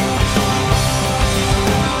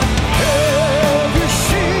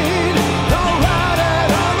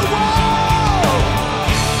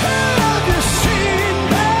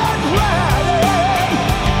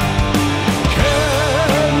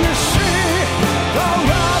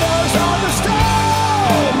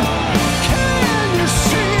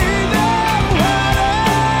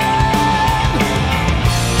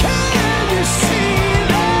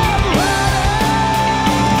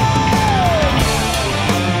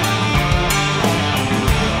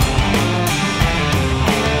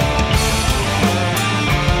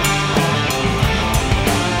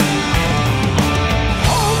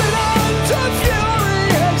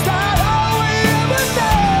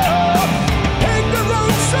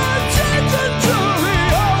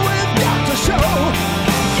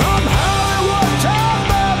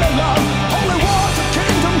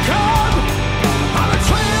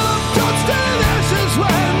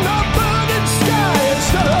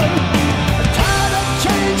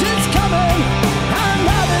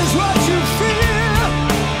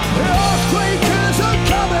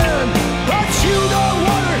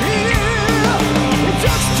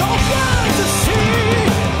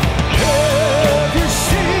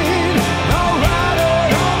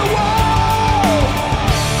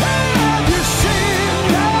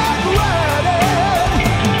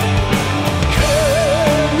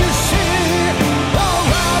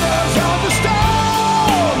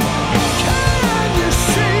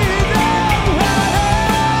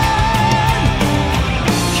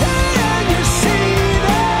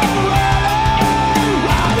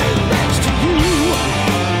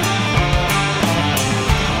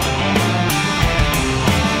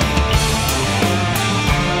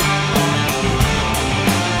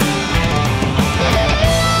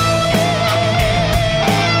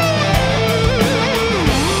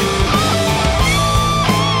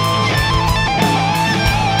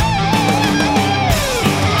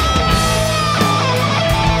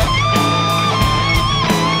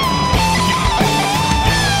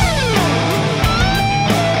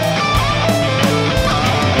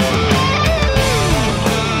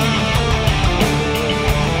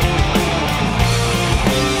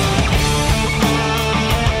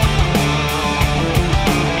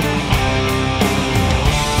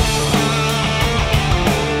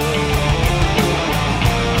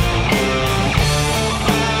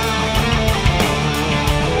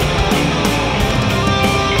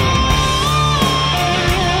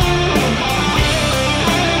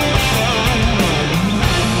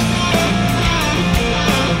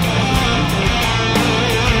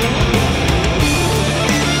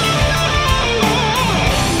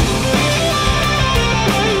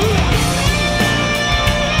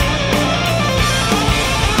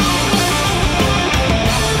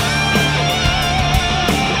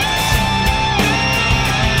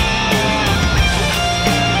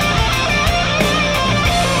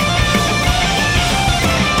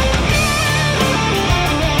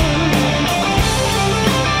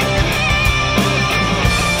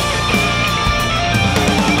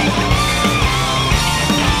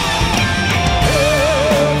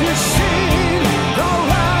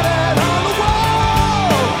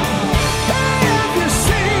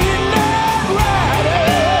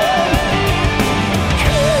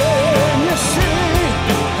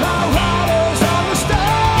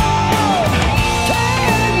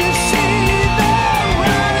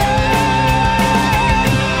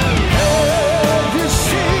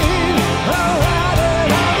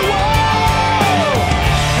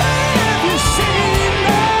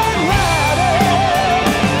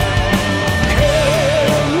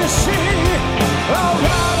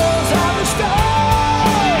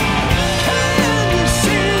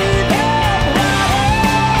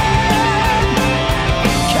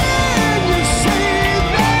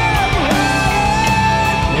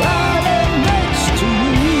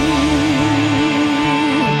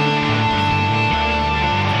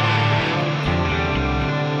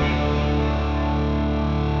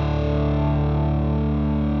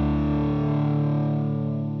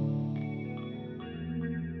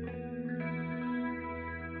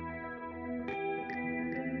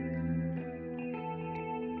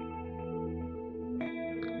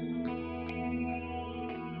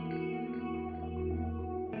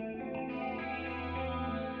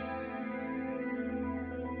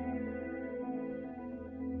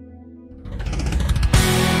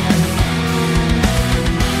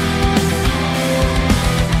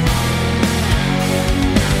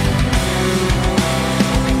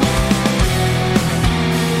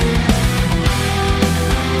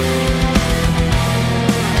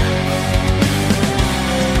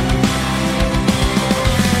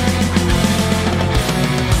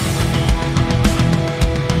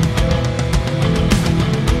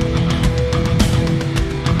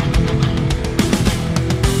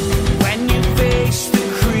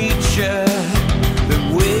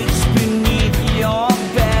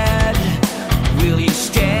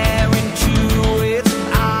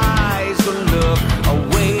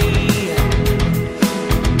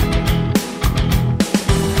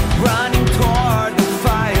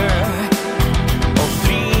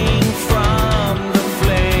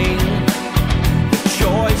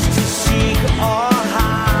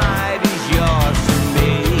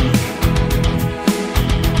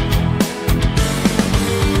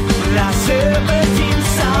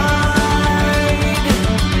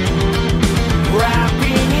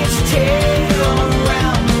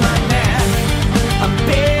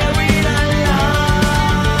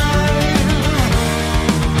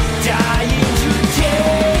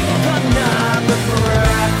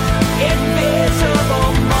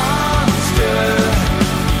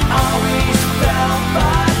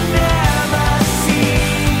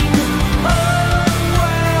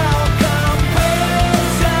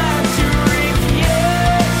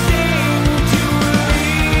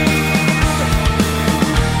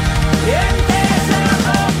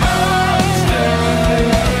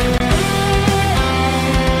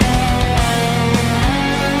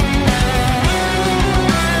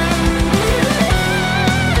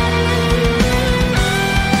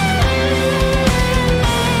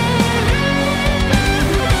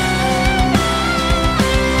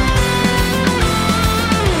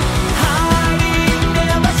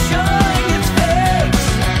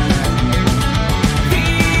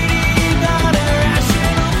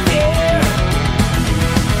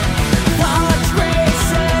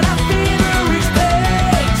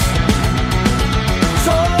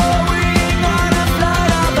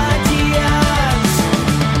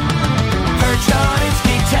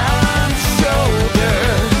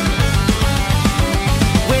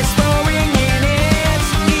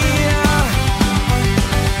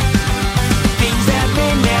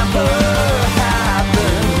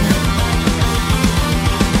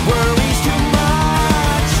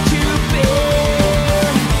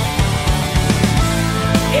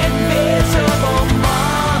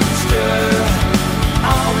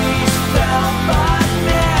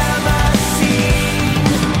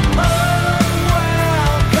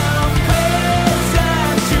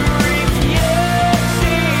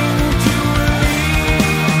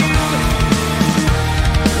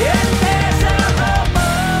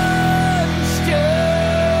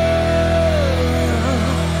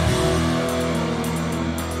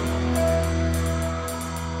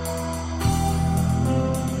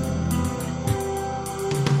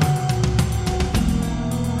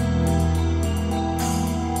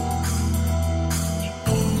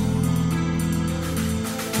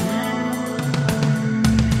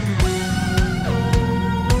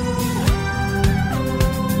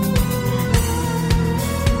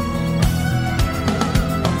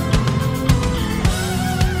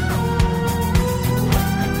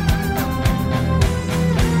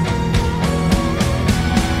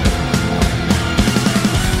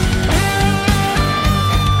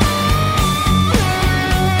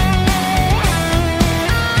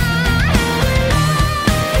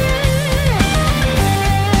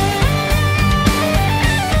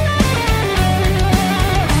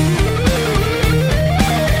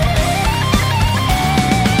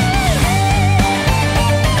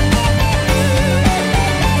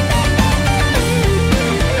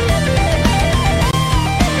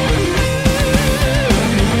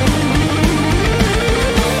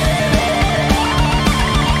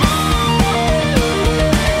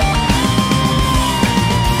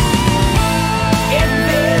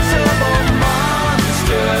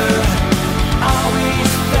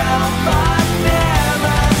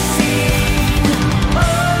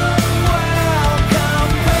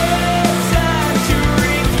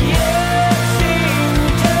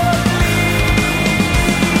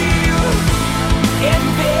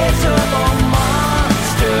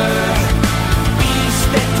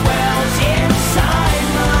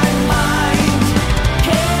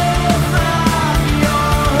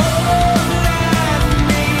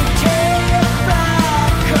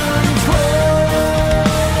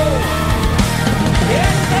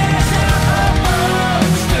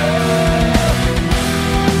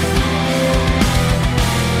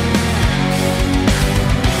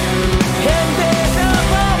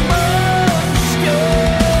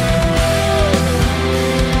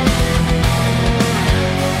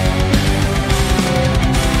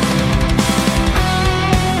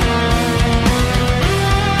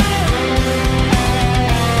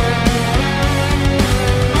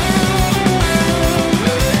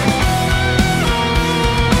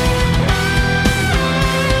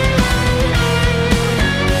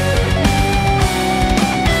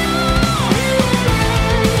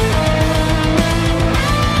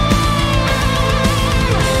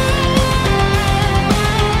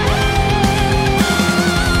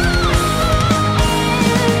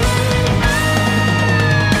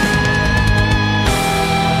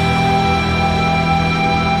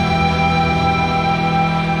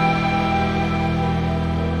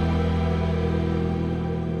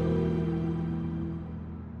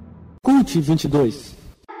Cult 22.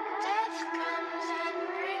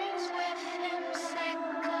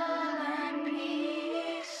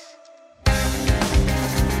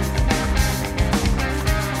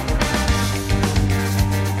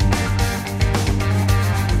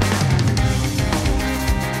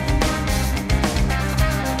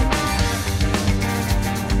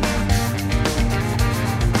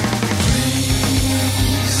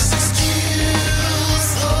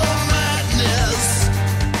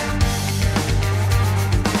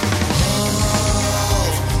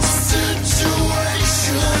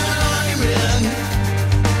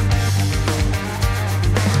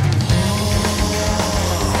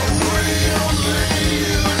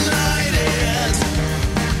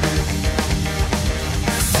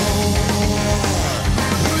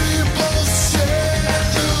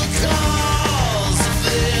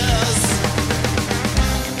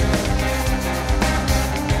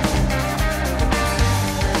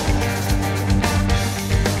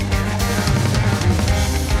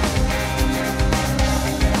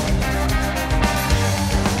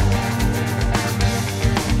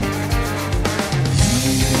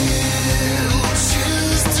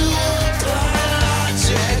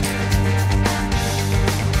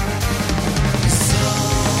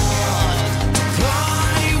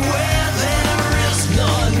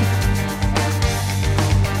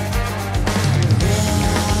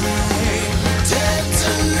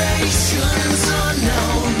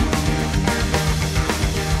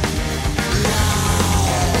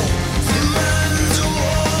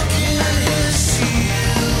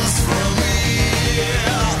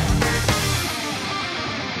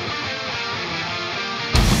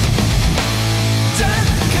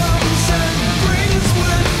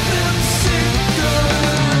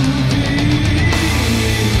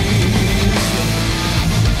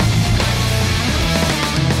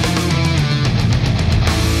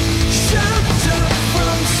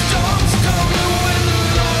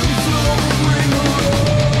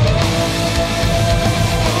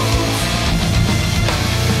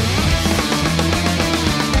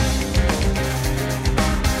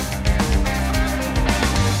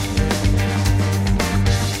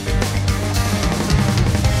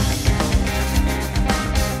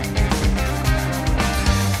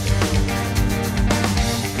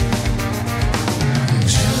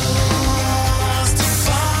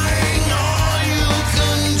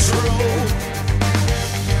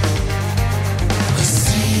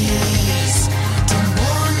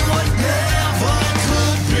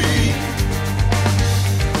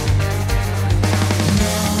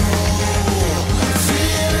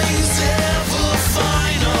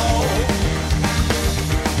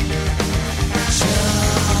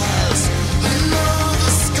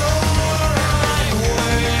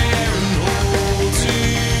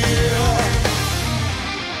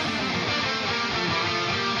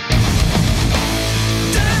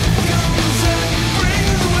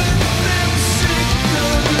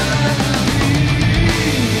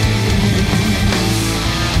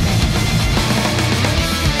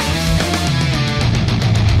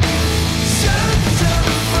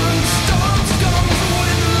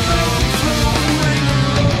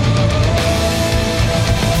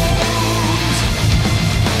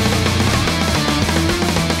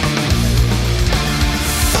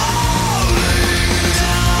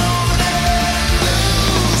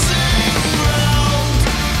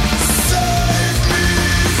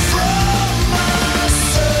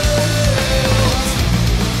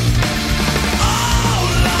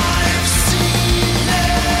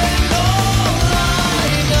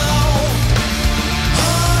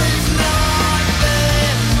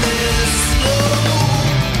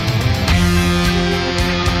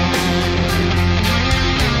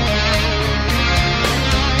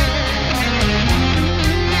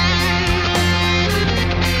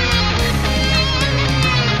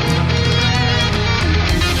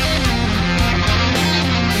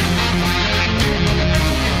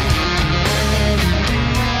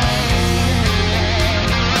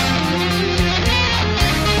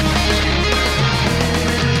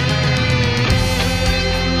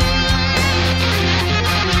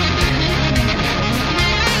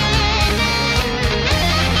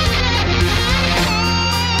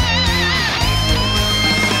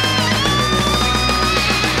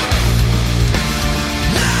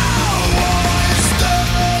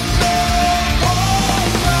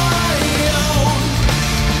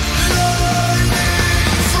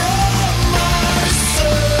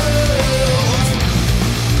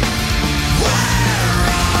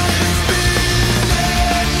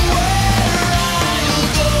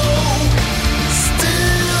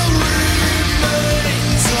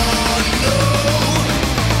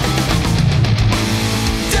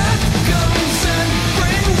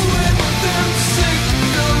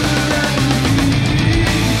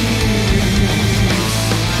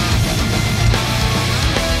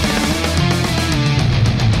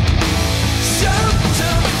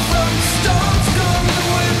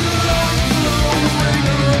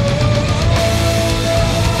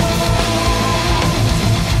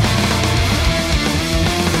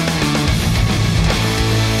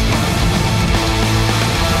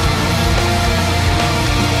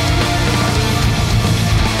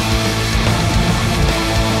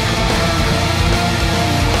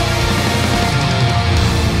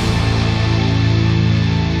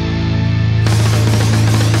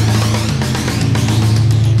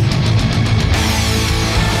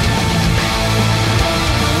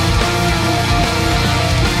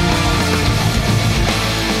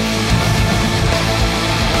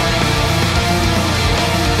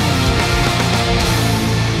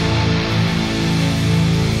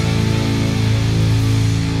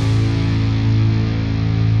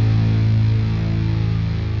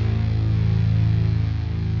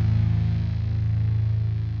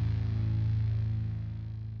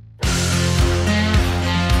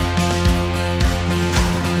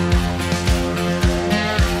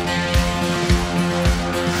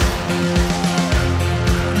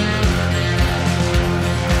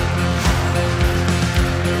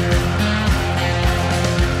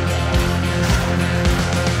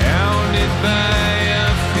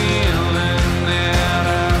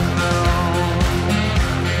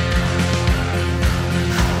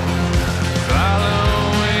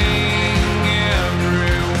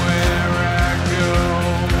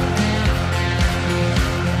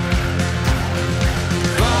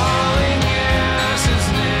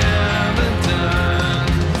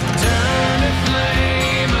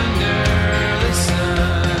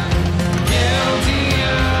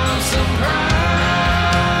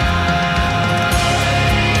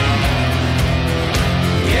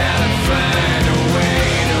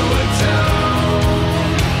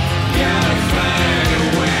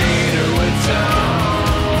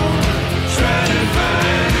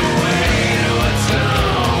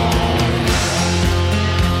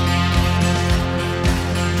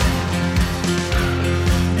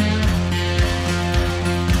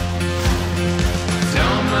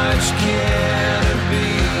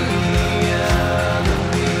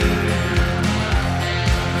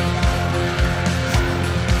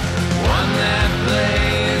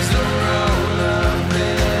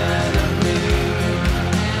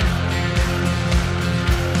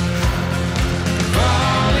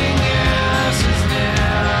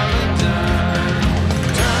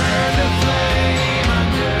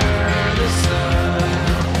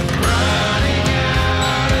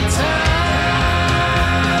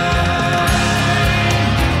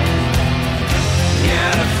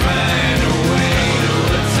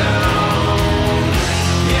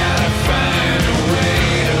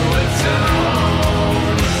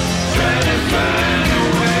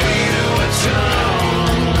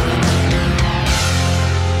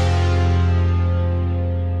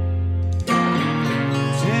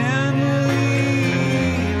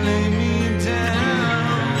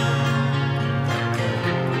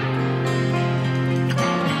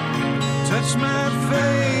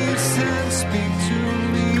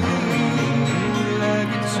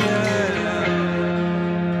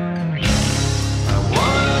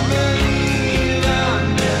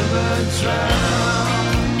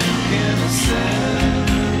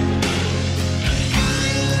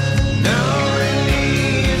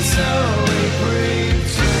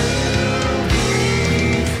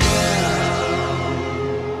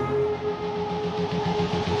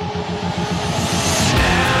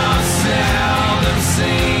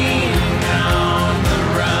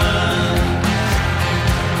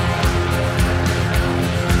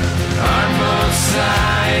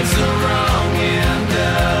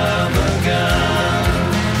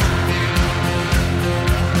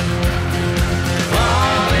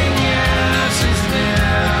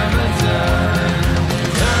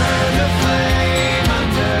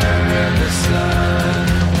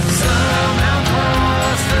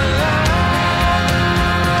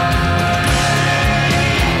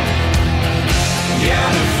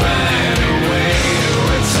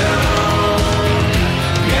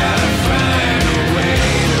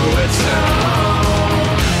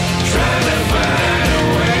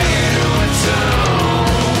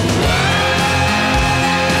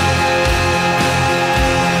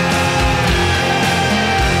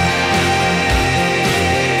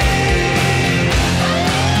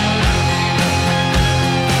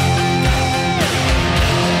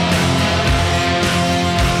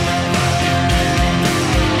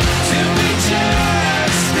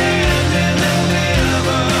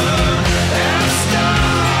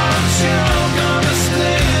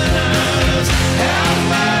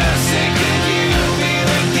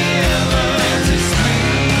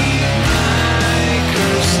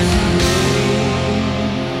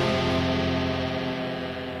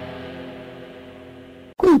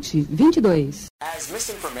 CUT 22. As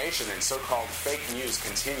misinformation and so-called fake news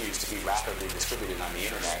continues to be rapidly distributed on the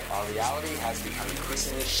internet, our reality has become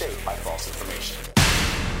increasingly shaped by false information.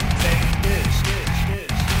 Fake news.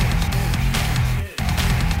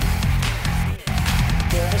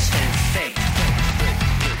 False and fake.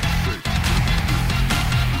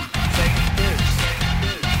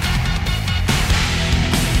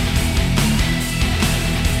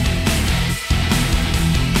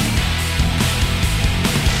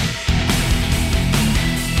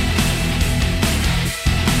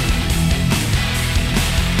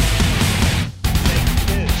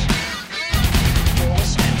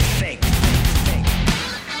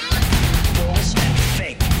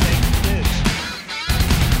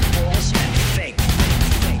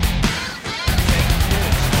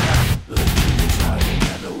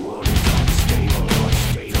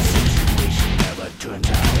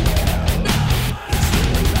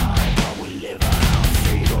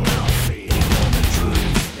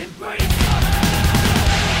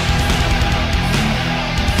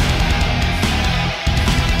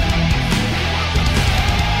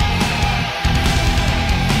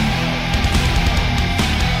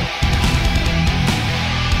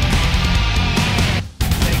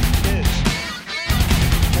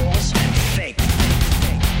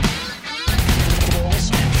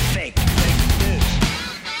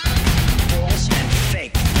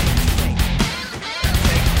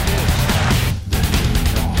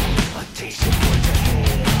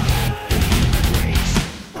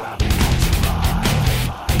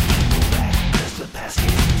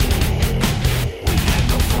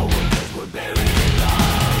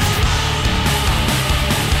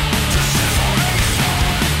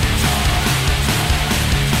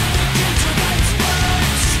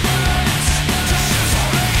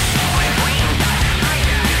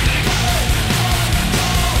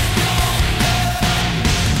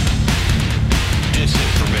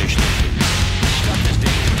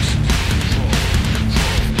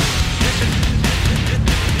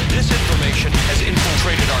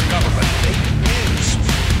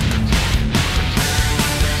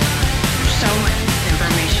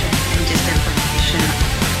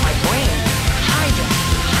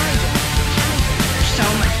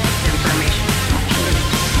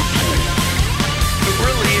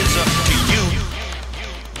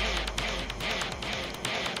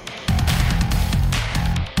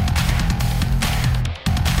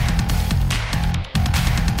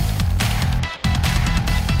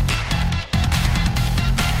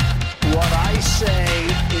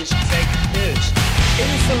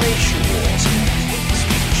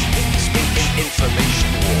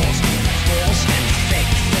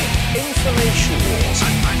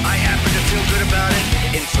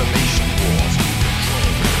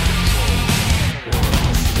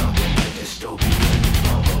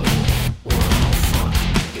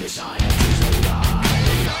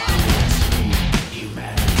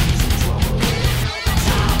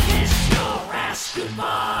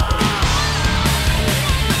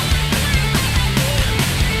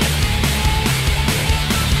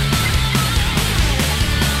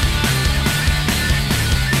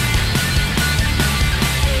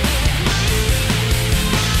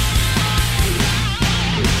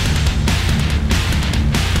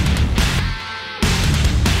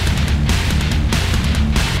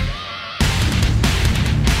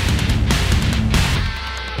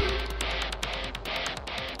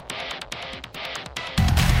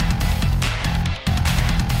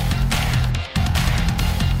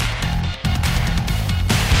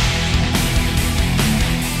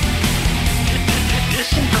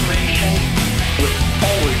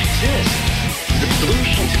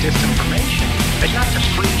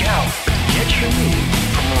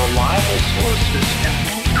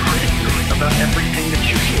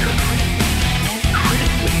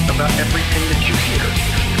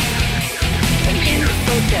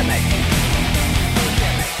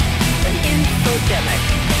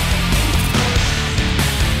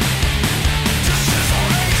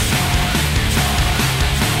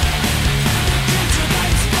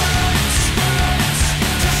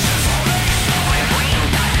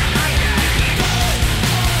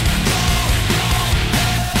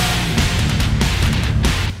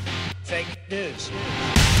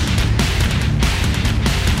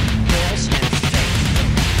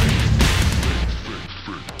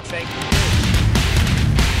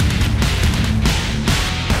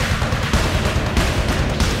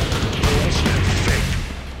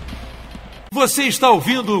 Você está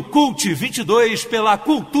ouvindo Cult 22 pela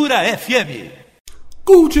Cultura FM.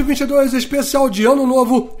 Cult 22 especial de Ano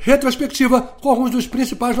Novo, retrospectiva com alguns dos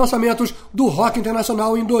principais lançamentos do rock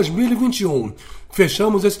internacional em 2021.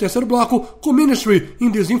 Fechamos esse terceiro bloco com Ministry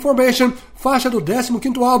in Disinformation, faixa do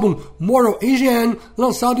 15º álbum Moral Hygiene,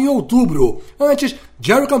 lançado em outubro. Antes,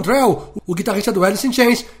 Jerry Cantrell, o guitarrista do Alice in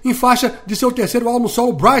Chains, em faixa de seu terceiro álbum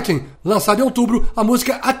solo Brighton, lançado em outubro, a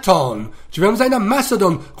música Aton. Tivemos ainda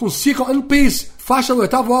Mastodon com Sickle and Peace, faixa do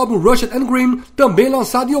oitavo álbum Rushed and Green, também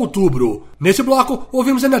lançado em outubro. Nesse bloco,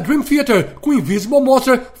 ouvimos ainda Dream Theater com Invisible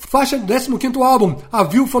Monster, faixa do 15º álbum A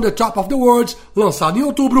View from the Top of the World, lançado em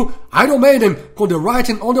outubro. Iron Maiden com The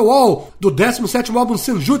Writing on the Wall, do 17º álbum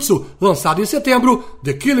Senjutsu, lançado em setembro.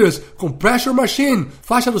 The Killers com Pressure Machine,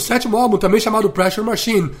 faixa do 7º álbum também chamado Pressure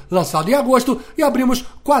Machine, lançado em agosto. E abrimos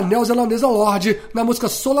com a neozelandesa Lorde na música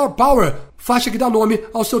Solar Power, faixa que dá nome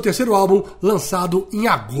ao seu terceiro álbum, lançado em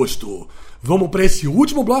agosto. Vamos para esse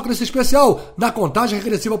último bloco desse especial, na contagem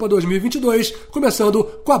regressiva para 2022, começando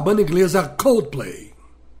com a banda inglesa Coldplay.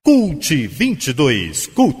 Cult 22,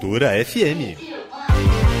 Cultura FM.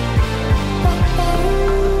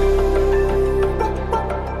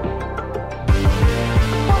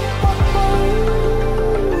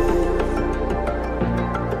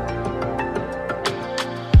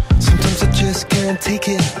 Sometimes I just can't take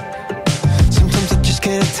it. Sometimes I just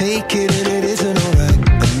can't take it, and it isn't alright.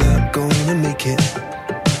 I'm not gonna make it,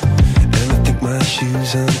 and I think my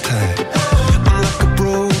shoes untied. I'm like a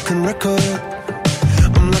broken record.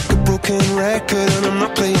 I'm like a broken record, and I'm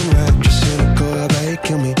not playing right. Just cynical, how they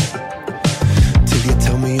kill me till you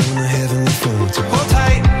tell me on the heavenly phone. So hold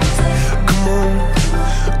tight, come on,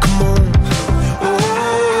 come on. Oh,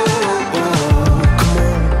 oh, come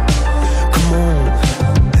on, come on.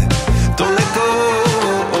 Don't let go.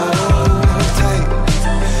 Hold tight,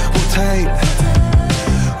 hold tight.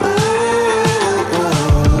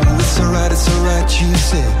 Oh, it's alright, you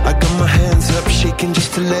said. I got my hands up shaking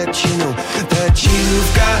just to let you know that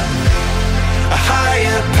you've got a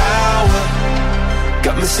higher power.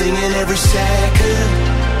 Got me singing every second,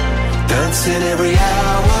 dancing every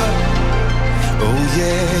hour. Oh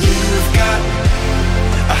yeah, you've got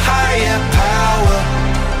a higher power,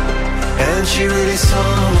 and she really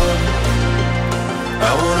someone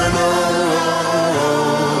I wanna know.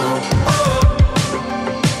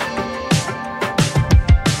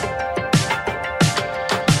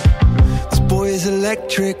 This boy is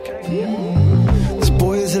electric. This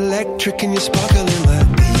boy is electric, and you're sparkling like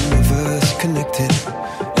the universe connected.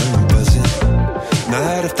 And I'm buzzing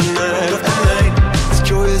night after night after night. This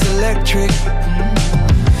joy is electric.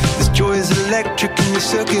 This joy is electric, and you're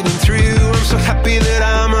circuiting through. I'm so happy that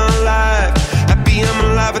I'm alive. Happy I'm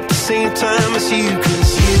alive at the same time as you.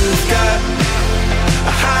 Cause you've got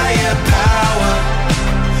a higher power.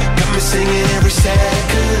 Got me singing every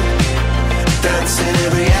second, dancing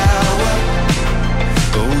every hour.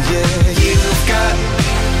 Oh yeah, you've got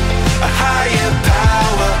a higher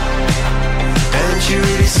power, and you're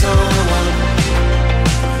really someone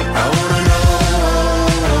I wanna know.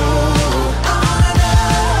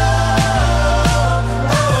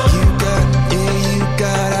 You got, yeah, you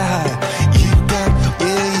got a high. You got,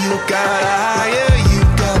 yeah, you got a higher. You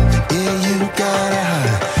got, yeah, you got a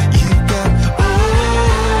high. You got, oh,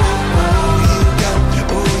 oh, you got,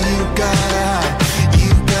 oh, you got a high. You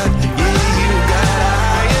got, yeah, you got a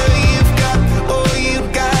higher. You've got, oh, you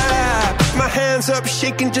got a high. My hands up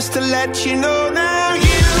shaking just to let you know now.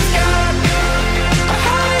 You've got a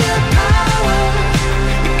higher power.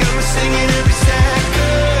 You got me singing every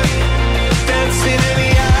second, dancing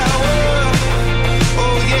every hour.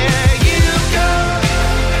 Oh yeah, you've got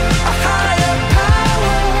a higher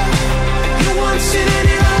power. You once in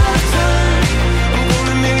any lifetime. I'm going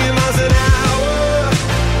a million miles an hour.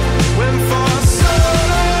 When for so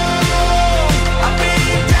long I've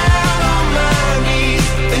been down on my knees,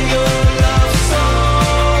 and your love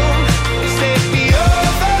song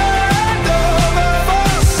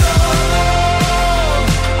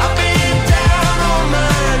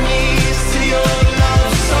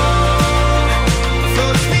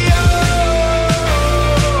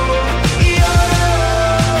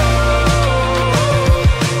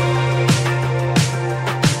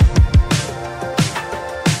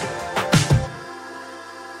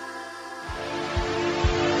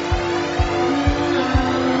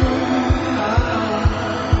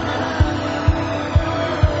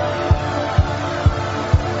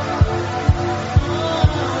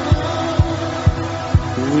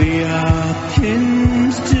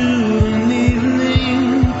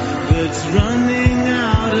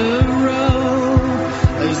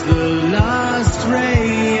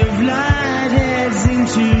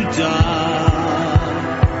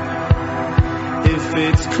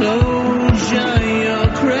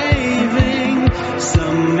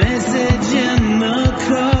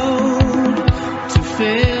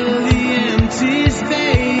empty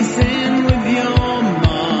space in with your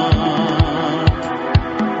mark.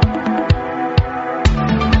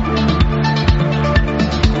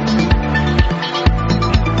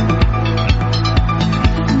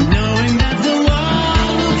 Knowing that the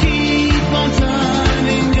world will keep on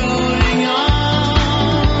turning, going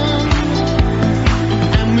on,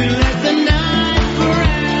 and we let the night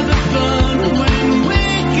forever burn when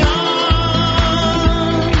we're gone,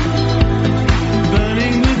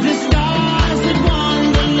 burning with the stars that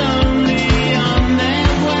wander lonely on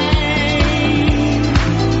their way.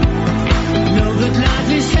 Know that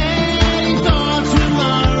life is heading for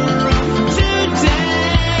tomorrow, today.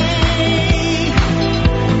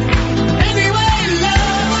 Anyway,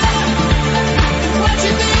 lover, what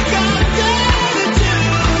you think I'm gonna do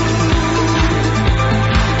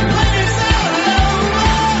when it's all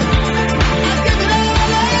over? I'll give it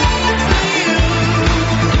all up for you.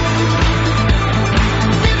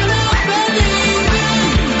 Give it up, believing.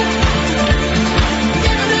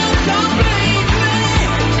 Give it up completely.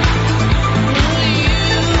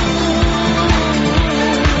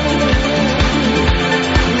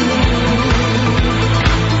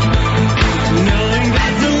 Knowing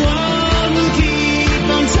that the world will keep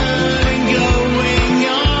on turning, going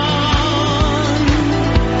on,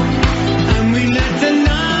 and we let the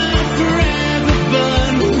night forever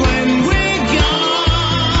burn when we're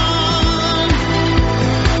gone,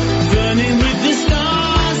 burning with the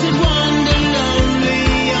stars that wander lonely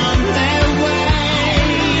on their way.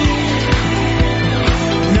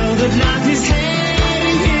 Know that life is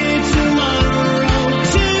heading here tomorrow,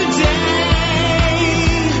 today.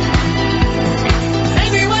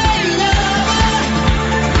 Anyway, lover,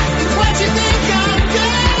 what you think I'm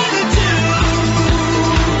gonna do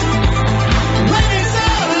when it's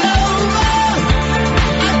all over?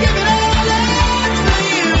 I'll give it all up for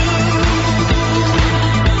you.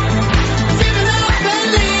 Give it up,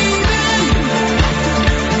 believing.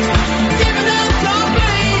 Give it up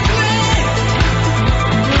completely.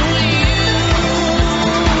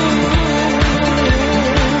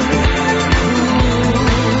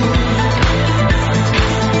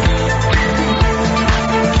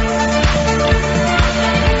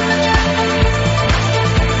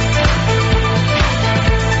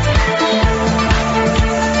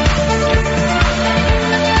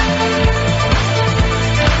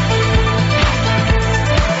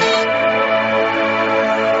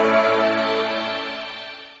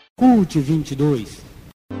 Cult 22.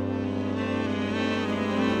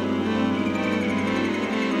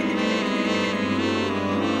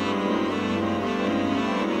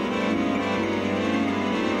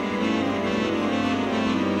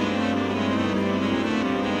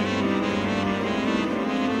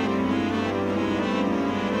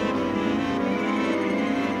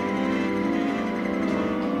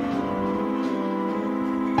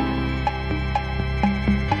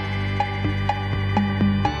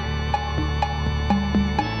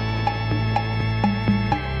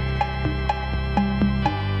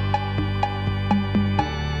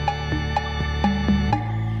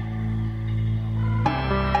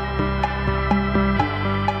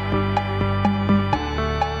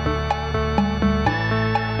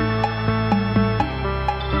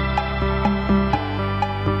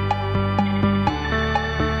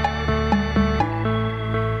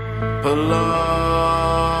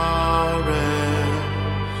 Polaris.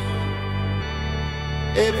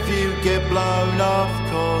 If you get blown off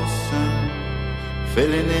course and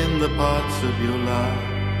filling in the parts of your life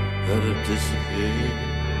that have disappeared,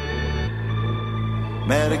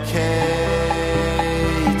 medicating,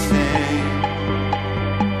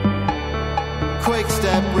 quick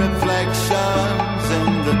step reflections in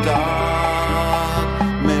the dark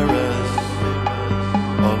mirrors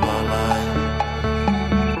of our life.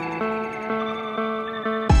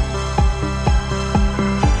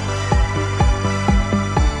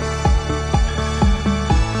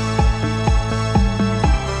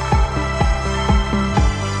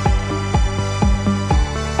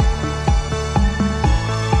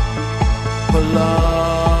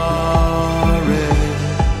 Polaris,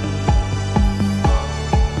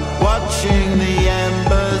 watching the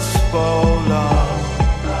embers fall off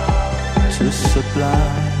to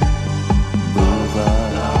Sublime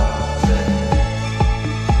Boulevard,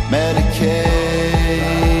 medicating,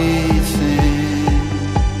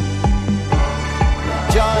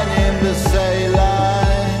 joining the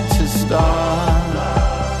saline to start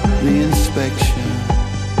the inspection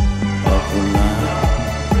of the line.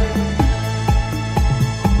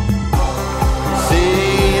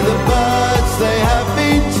 They have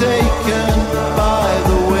been taken by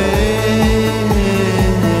the wind.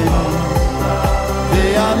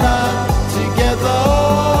 They are not together.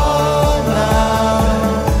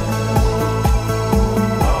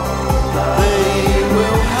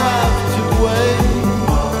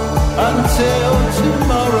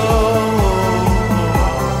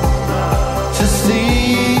 to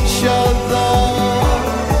see each other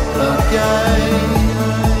again.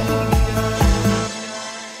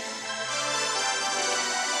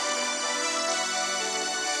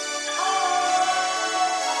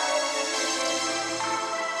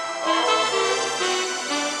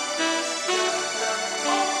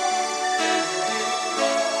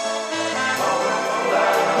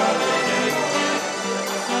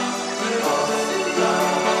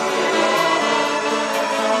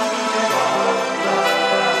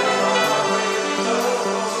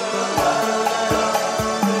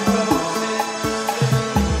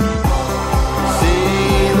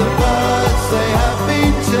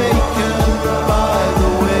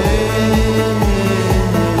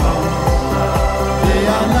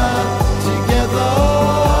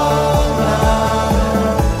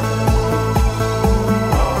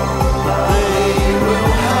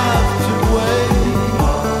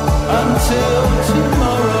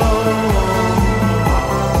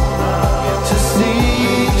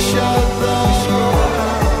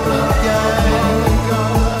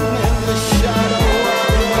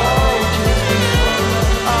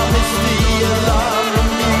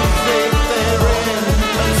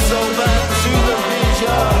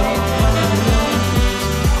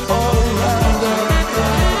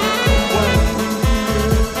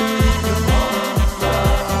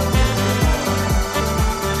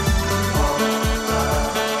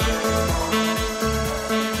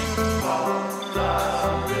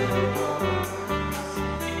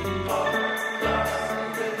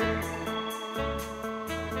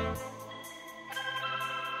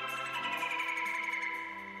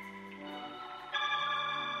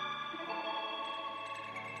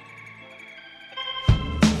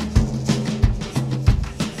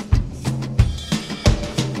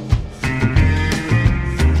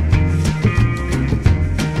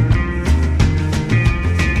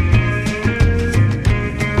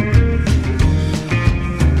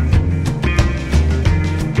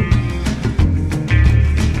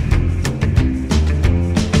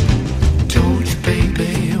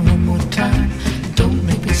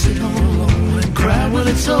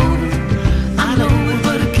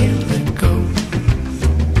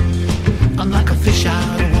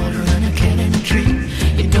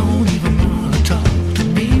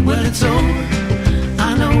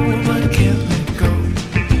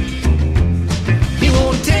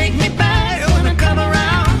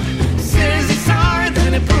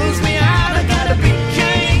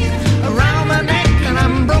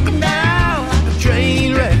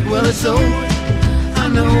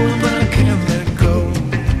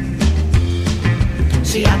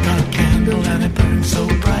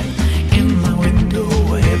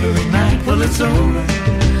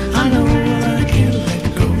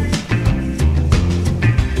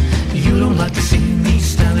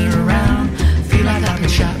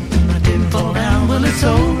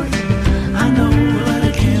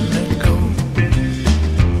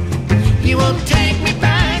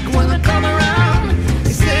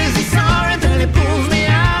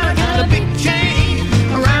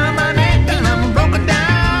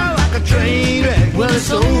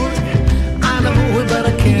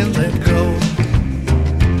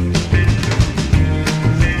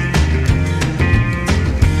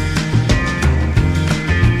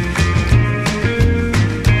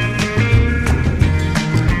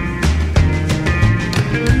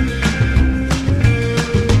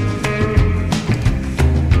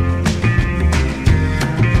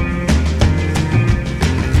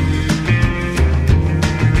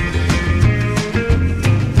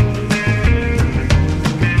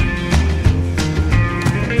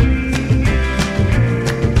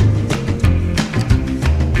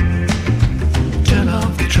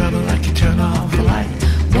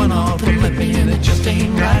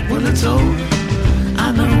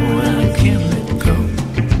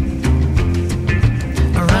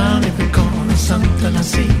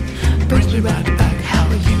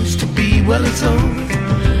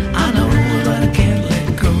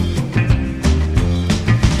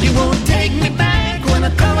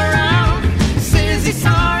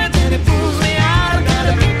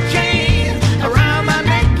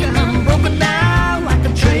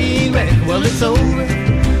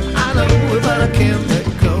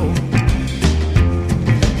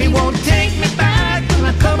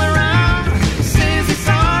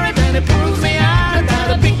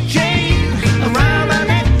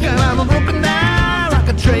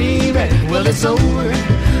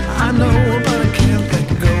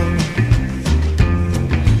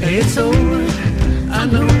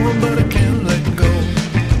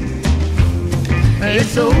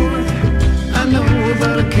 It's over, I know,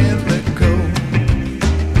 but I can't let go.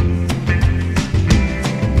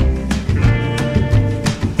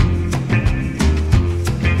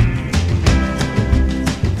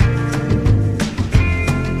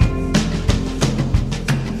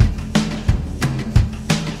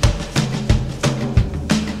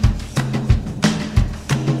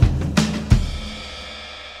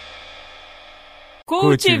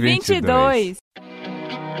 Cult 22.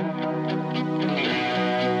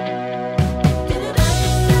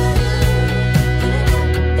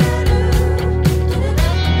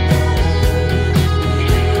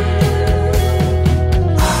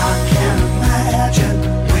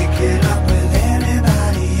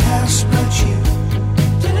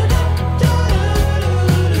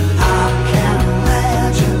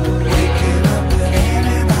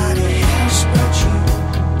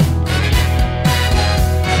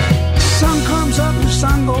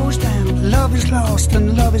 Lost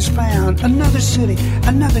and love is found. Another city,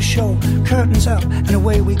 another show. Curtains up and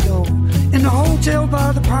away we go. In the hotel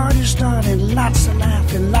bar the party's starting. Lots of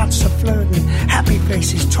laughing, lots of flirting. Happy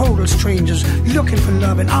faces, total strangers. Looking for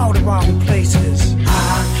love in all the wrong places.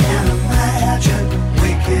 I can't imagine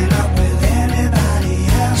waking up with anybody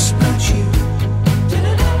else but you.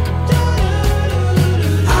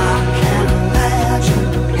 I can't imagine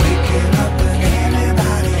waking up with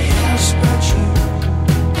anybody else but you.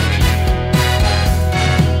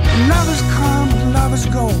 Lovers come, lovers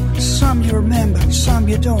go. Some you remember, some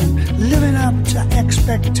you don't. Living up to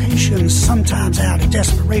expectations, sometimes out of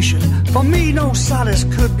desperation. For me, no solace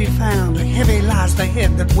could be found. Heavy lies the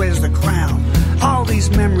head that wears the crown. All these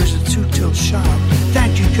memories are too till sharp.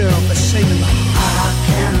 Thank you, girl, for saving my heart. I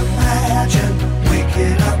can't imagine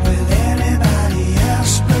waking up with anybody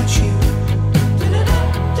else but you.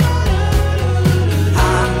 I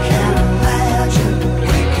can't imagine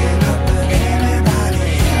waking up with anybody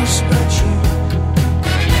else but you.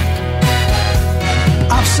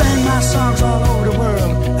 I've sang my songs all over the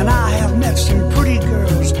world, and I have met some pretty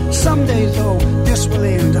girls. Someday, though, this will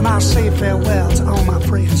end, and I'll say farewell to all my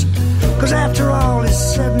friends. Cause after all is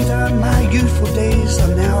said and done, my youthful days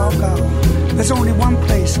are now all gone. There's only one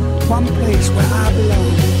place where I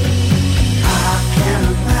belong. I can't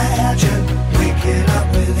imagine waking up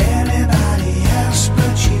with anybody else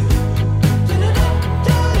but you.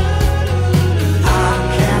 I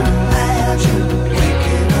can't imagine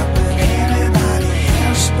waking up with anybody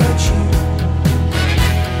else but you.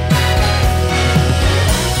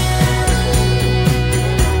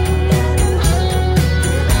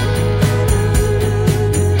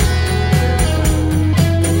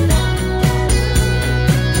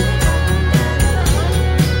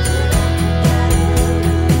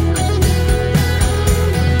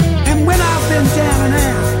 Down and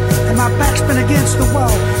out, and my back's been against the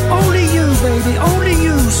wall. Only you, baby, only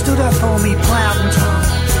you stood up for me proud and tall.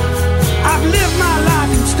 I've lived my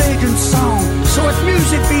life in stage and song, so if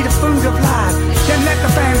music be the food of life, then let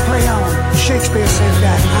the band play on. Shakespeare said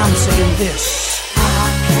that, I'm saying this. I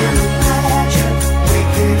can't imagine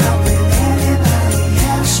waking up with anybody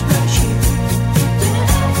else but you.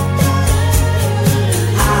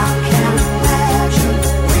 I can't imagine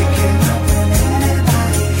waking up with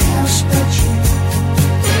anybody else but you.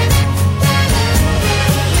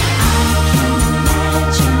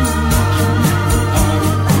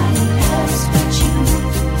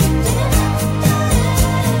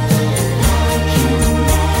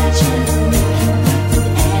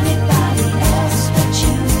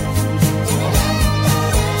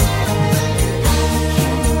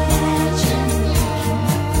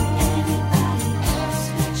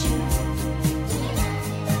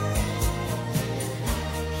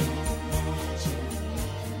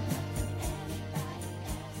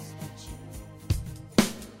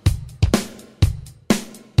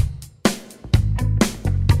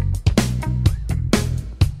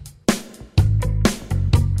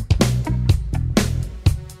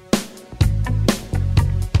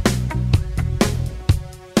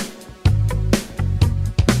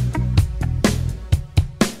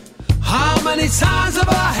 How many times have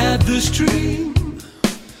I had this dream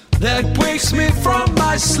that wakes me from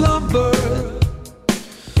my slumber?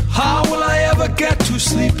 How will I ever get to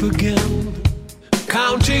sleep again?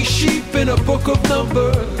 Counting sheep in a book of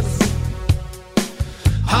numbers.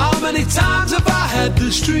 How many times have I had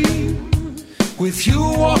this dream with you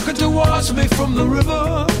walking towards me from the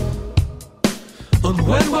river? And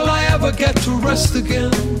when will I ever get to rest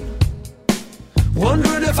again?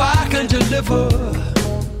 Wondering if I can deliver.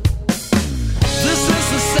 This is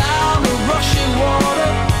the sound of rushing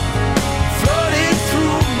water flooding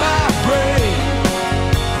through my brain.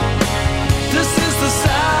 This is the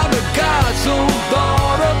sound of God's own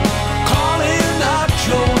daughter calling out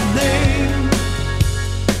your name.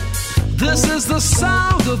 This is the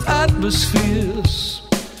sound of atmospheres,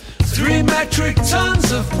 3 metric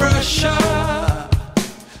tons of pressure.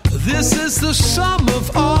 This is the sum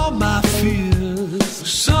of all my fears,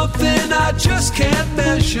 something I just can't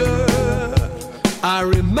measure. I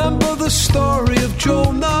remember the story of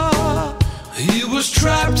Jonah He was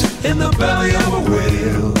trapped in the belly of a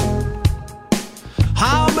whale.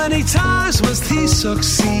 How many times must he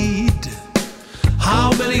succeed?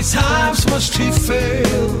 How many times must he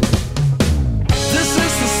fail? This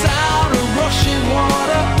is the sound of rushing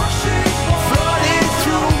water flooding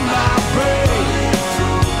through my brain.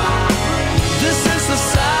 This is the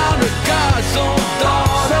sound of God's own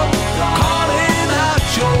daughter calling out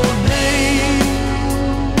your name.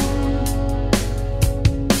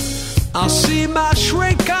 I'll see my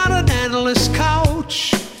shrink on an endless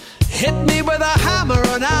couch, hit me with a hammer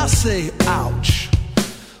and I'll say, ouch.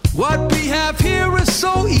 What we have here is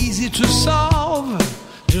so easy to solve,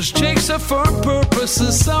 just takes a firm purpose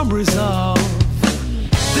and some resolve.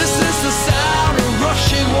 This is the sound of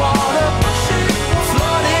rushing water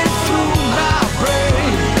flooding through my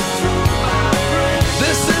brain.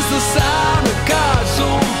 This is the sound of God's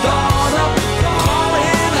own daughter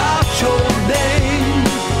calling out your name.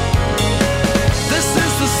 This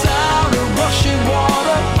is the sound of rushing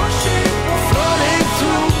water flooding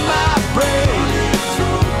through my brain.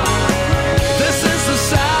 This is the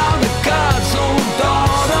sound of God's own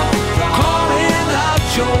daughter calling out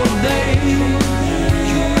your name.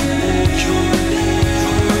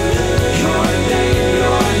 Your name, your name,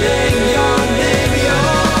 your name, your name, your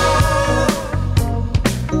name.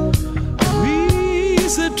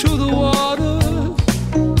 Reason to the water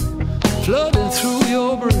flooding through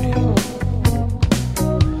your brain.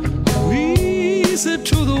 Reason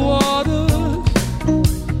to the water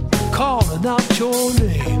calling out your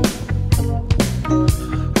name.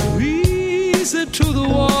 Easy to the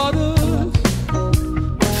water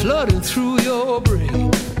flooding through your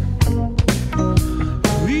brain.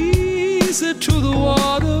 Easy to the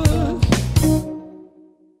water.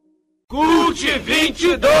 Cult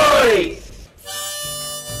 22.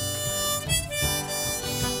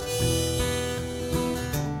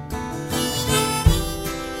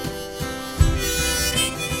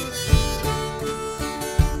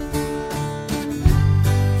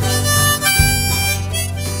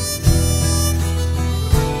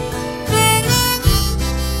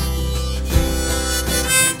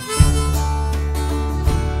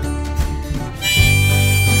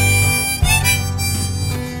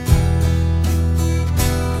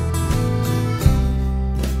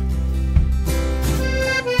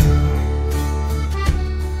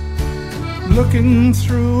 Looking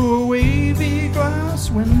through a wavy glass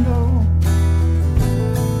window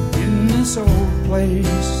in this old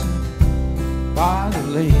place by the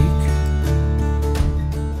lake,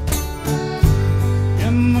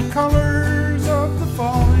 in the colors of the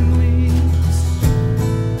falling leaves,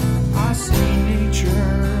 I see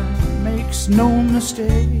nature makes no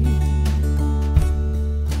mistake.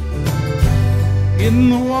 In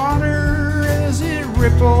the water as it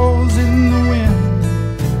ripples in the wind,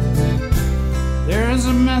 there's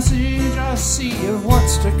a message I see of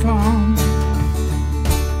what's to come.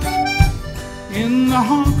 In the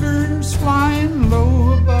honkers flying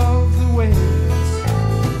low above the waves,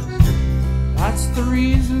 that's the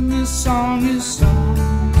reason this song is sung.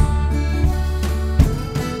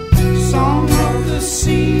 Song of the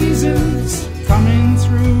seasons coming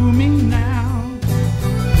through me now,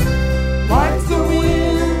 like the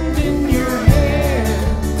wind in your hair.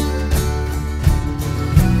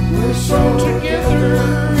 We're so together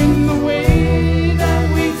in the way that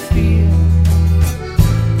we feel,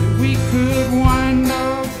 that we could wind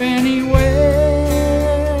up anywhere.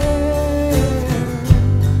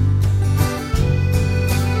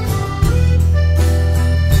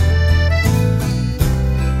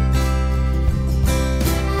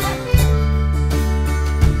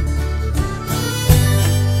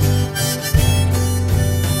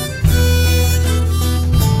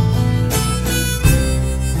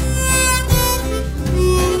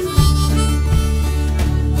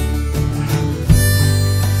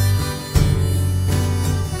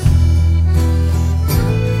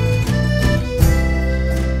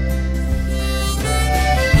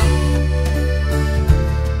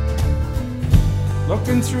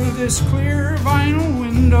 Looking through this clear vinyl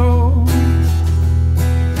window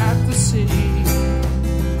at the city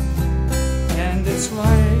and its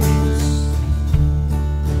lights,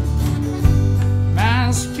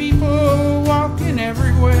 mass people walking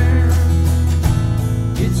everywhere.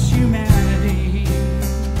 It's humanity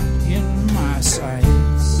in my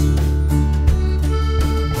sights.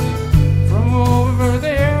 From over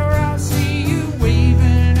there I see you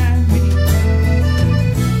waving at me.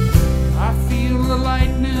 I feel the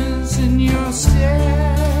lightness in your stare.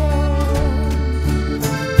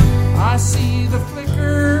 I see the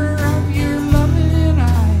flicker of your loving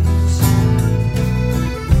eyes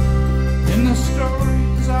in the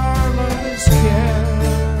stories our love is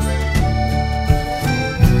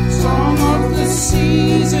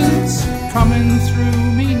coming through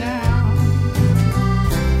me now,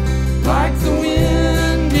 like the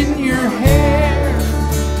wind in your hair.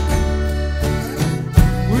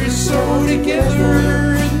 We're so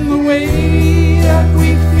together in the way that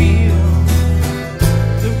we feel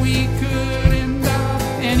that we could end up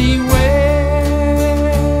anywhere.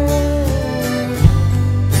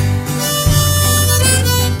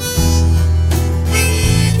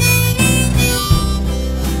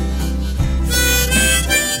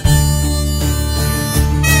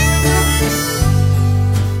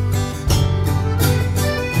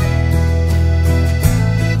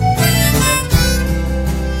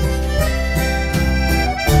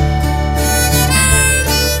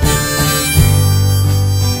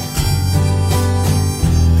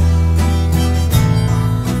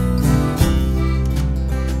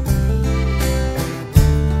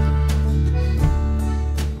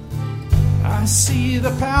 I see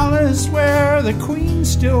the palace where the queen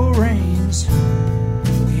still reigns,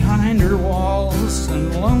 behind her walls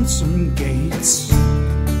and lonesome gates.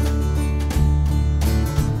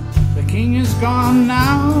 The king is gone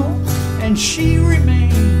now, and she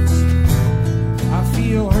remains. I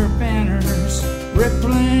feel her banners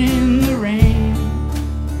rippling in the rain.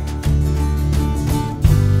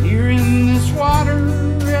 Here in this water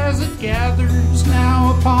as it gathers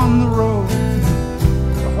now upon the road,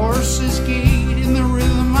 horses gate in the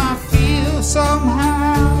rhythm I feel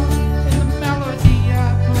somehow in the melody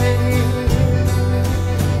I play.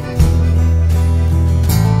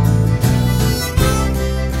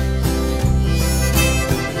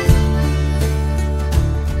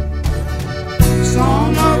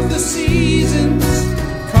 Song of the seasons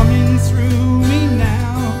coming through me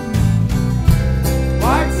now,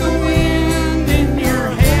 like the wind in your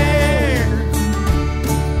hair.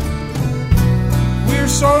 We're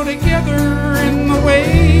so together in the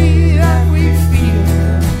way that we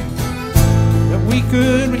feel that we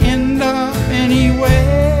could end up anywhere.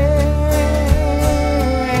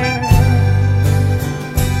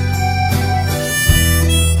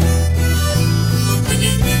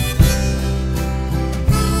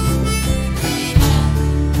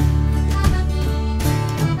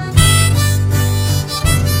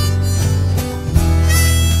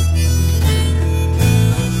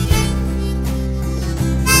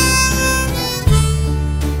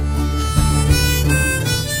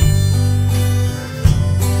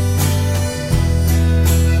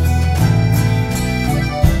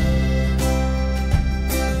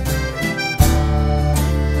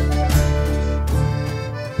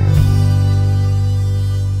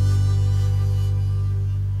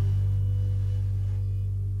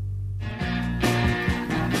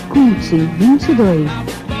 Cult 22.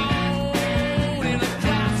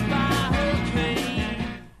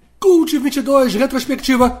 Cult 22,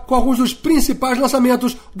 retrospectiva com alguns dos principais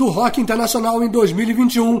lançamentos do rock internacional em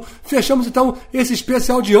 2021. Fechamos então esse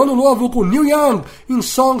especial de Ano Novo com Neil Young em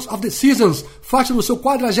Songs of the Seasons, faixa do seu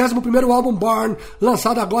 41º álbum Born,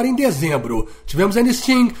 lançado agora em dezembro. Tivemos ainda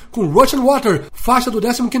Sting com Russian Water, faixa do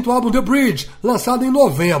 15º álbum The Bridge, lançado em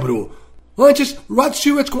novembro. Antes, Rod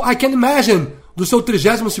Stewart com I Can't Imagine, do seu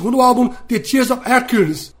 32º álbum The Tears of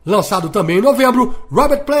Hercules, lançado também em novembro.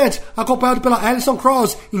 Robert Plant, acompanhado pela Alison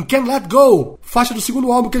Krauss em Can't Let Go, faixa do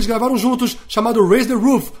 2º álbum que eles gravaram juntos, chamado Raise the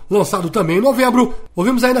Roof, lançado também em novembro.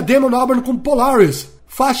 Ouvimos ainda Damon Albarn com Polaris,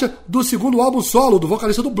 faixa do 2º álbum solo do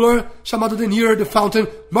vocalista do Blur, chamado The Nearer the Fountain,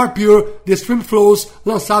 More Pure, The Stream Flows,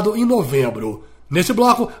 lançado em novembro. Nesse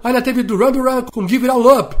bloco ainda teve Duran Duran com Give It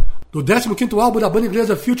All Up, do 15º álbum da banda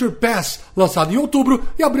inglesa Future Past, lançado em outubro,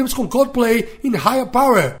 e abrimos com Coldplay in Higher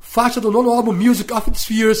Power, faixa do 9º álbum Music of the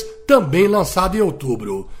Spheres, também lançado em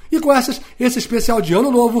outubro. E com essas, esse especial de Ano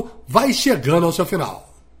Novo vai chegando ao seu final.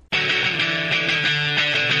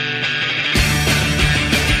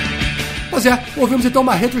 Pois é, ouvimos então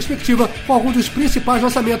uma retrospectiva com alguns dos principais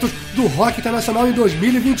lançamentos do rock internacional em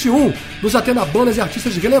 2021, nos atendo a bandas e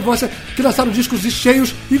artistas de relevância que lançaram discos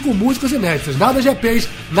cheios e com músicas inéditas, nada de EPs,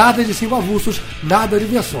 nada de single avulsos, nada de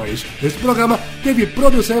versões. Esse programa teve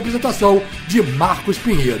produção e apresentação de Marcos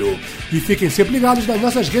Pinheiro. E fiquem sempre ligados nas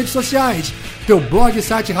nossas redes sociais. Tem o blog e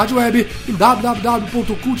site rádio web em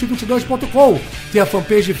www.cult22.com, tem a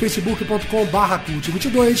fanpage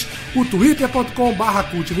facebook.com/cult22, o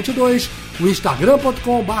twitter.com/cult22, o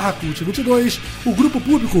instagram.com/cult22, o grupo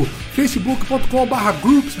público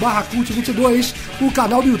facebook.com/groups/cult22, o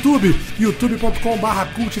canal do YouTube,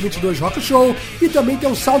 youtube.com/cult22rockshow, e também tem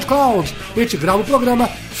o SoundCloud. A gente grava o programa,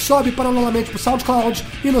 sobe paralelamente pro SoundCloud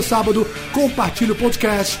e no sábado compartilha o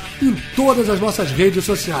podcast em todas as nossas redes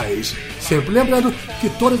sociais. Sempre lembrando que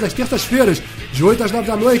todas as terças-feiras, de 8 às 9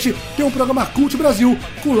 da noite, tem um programa Cult Brasil,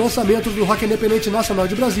 com lançamentos do rock independente nacional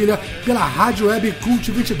de Brasília pela Rádio Web Cult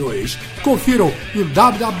 22. Confiram em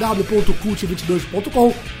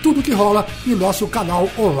www.cult22.com tudo que rola em nosso canal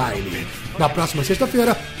online. Na próxima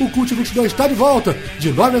sexta-feira, o Cult 22 está de volta,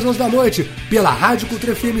 de 9 às 11 da noite, pela Rádio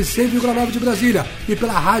Cultura FM 100,9 de Brasília e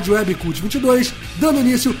pela Rádio Web Cult 22, dando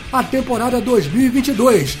início à temporada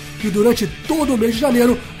 2022. E durante todo o mês de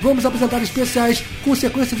janeiro, vamos apresentar especiais com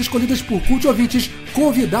sequências escolhidas por Cult ouvintes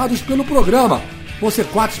convidados pelo programa. Vão ser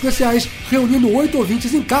 4 especiais, reunindo 8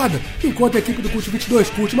 ouvintes em cada, enquanto a equipe do Cult 22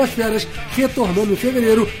 curte umas férias, retornando em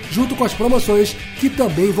fevereiro, junto com as promoções que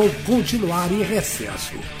também vão continuar em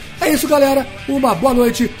recesso. É isso, galera. Uma boa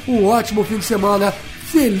noite, um ótimo fim de semana.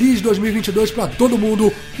 Feliz 2022 para todo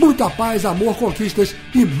mundo. Muita paz, amor, conquistas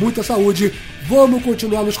e muita saúde. Vamos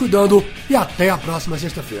continuar nos cuidando e até a próxima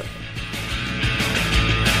sexta-feira.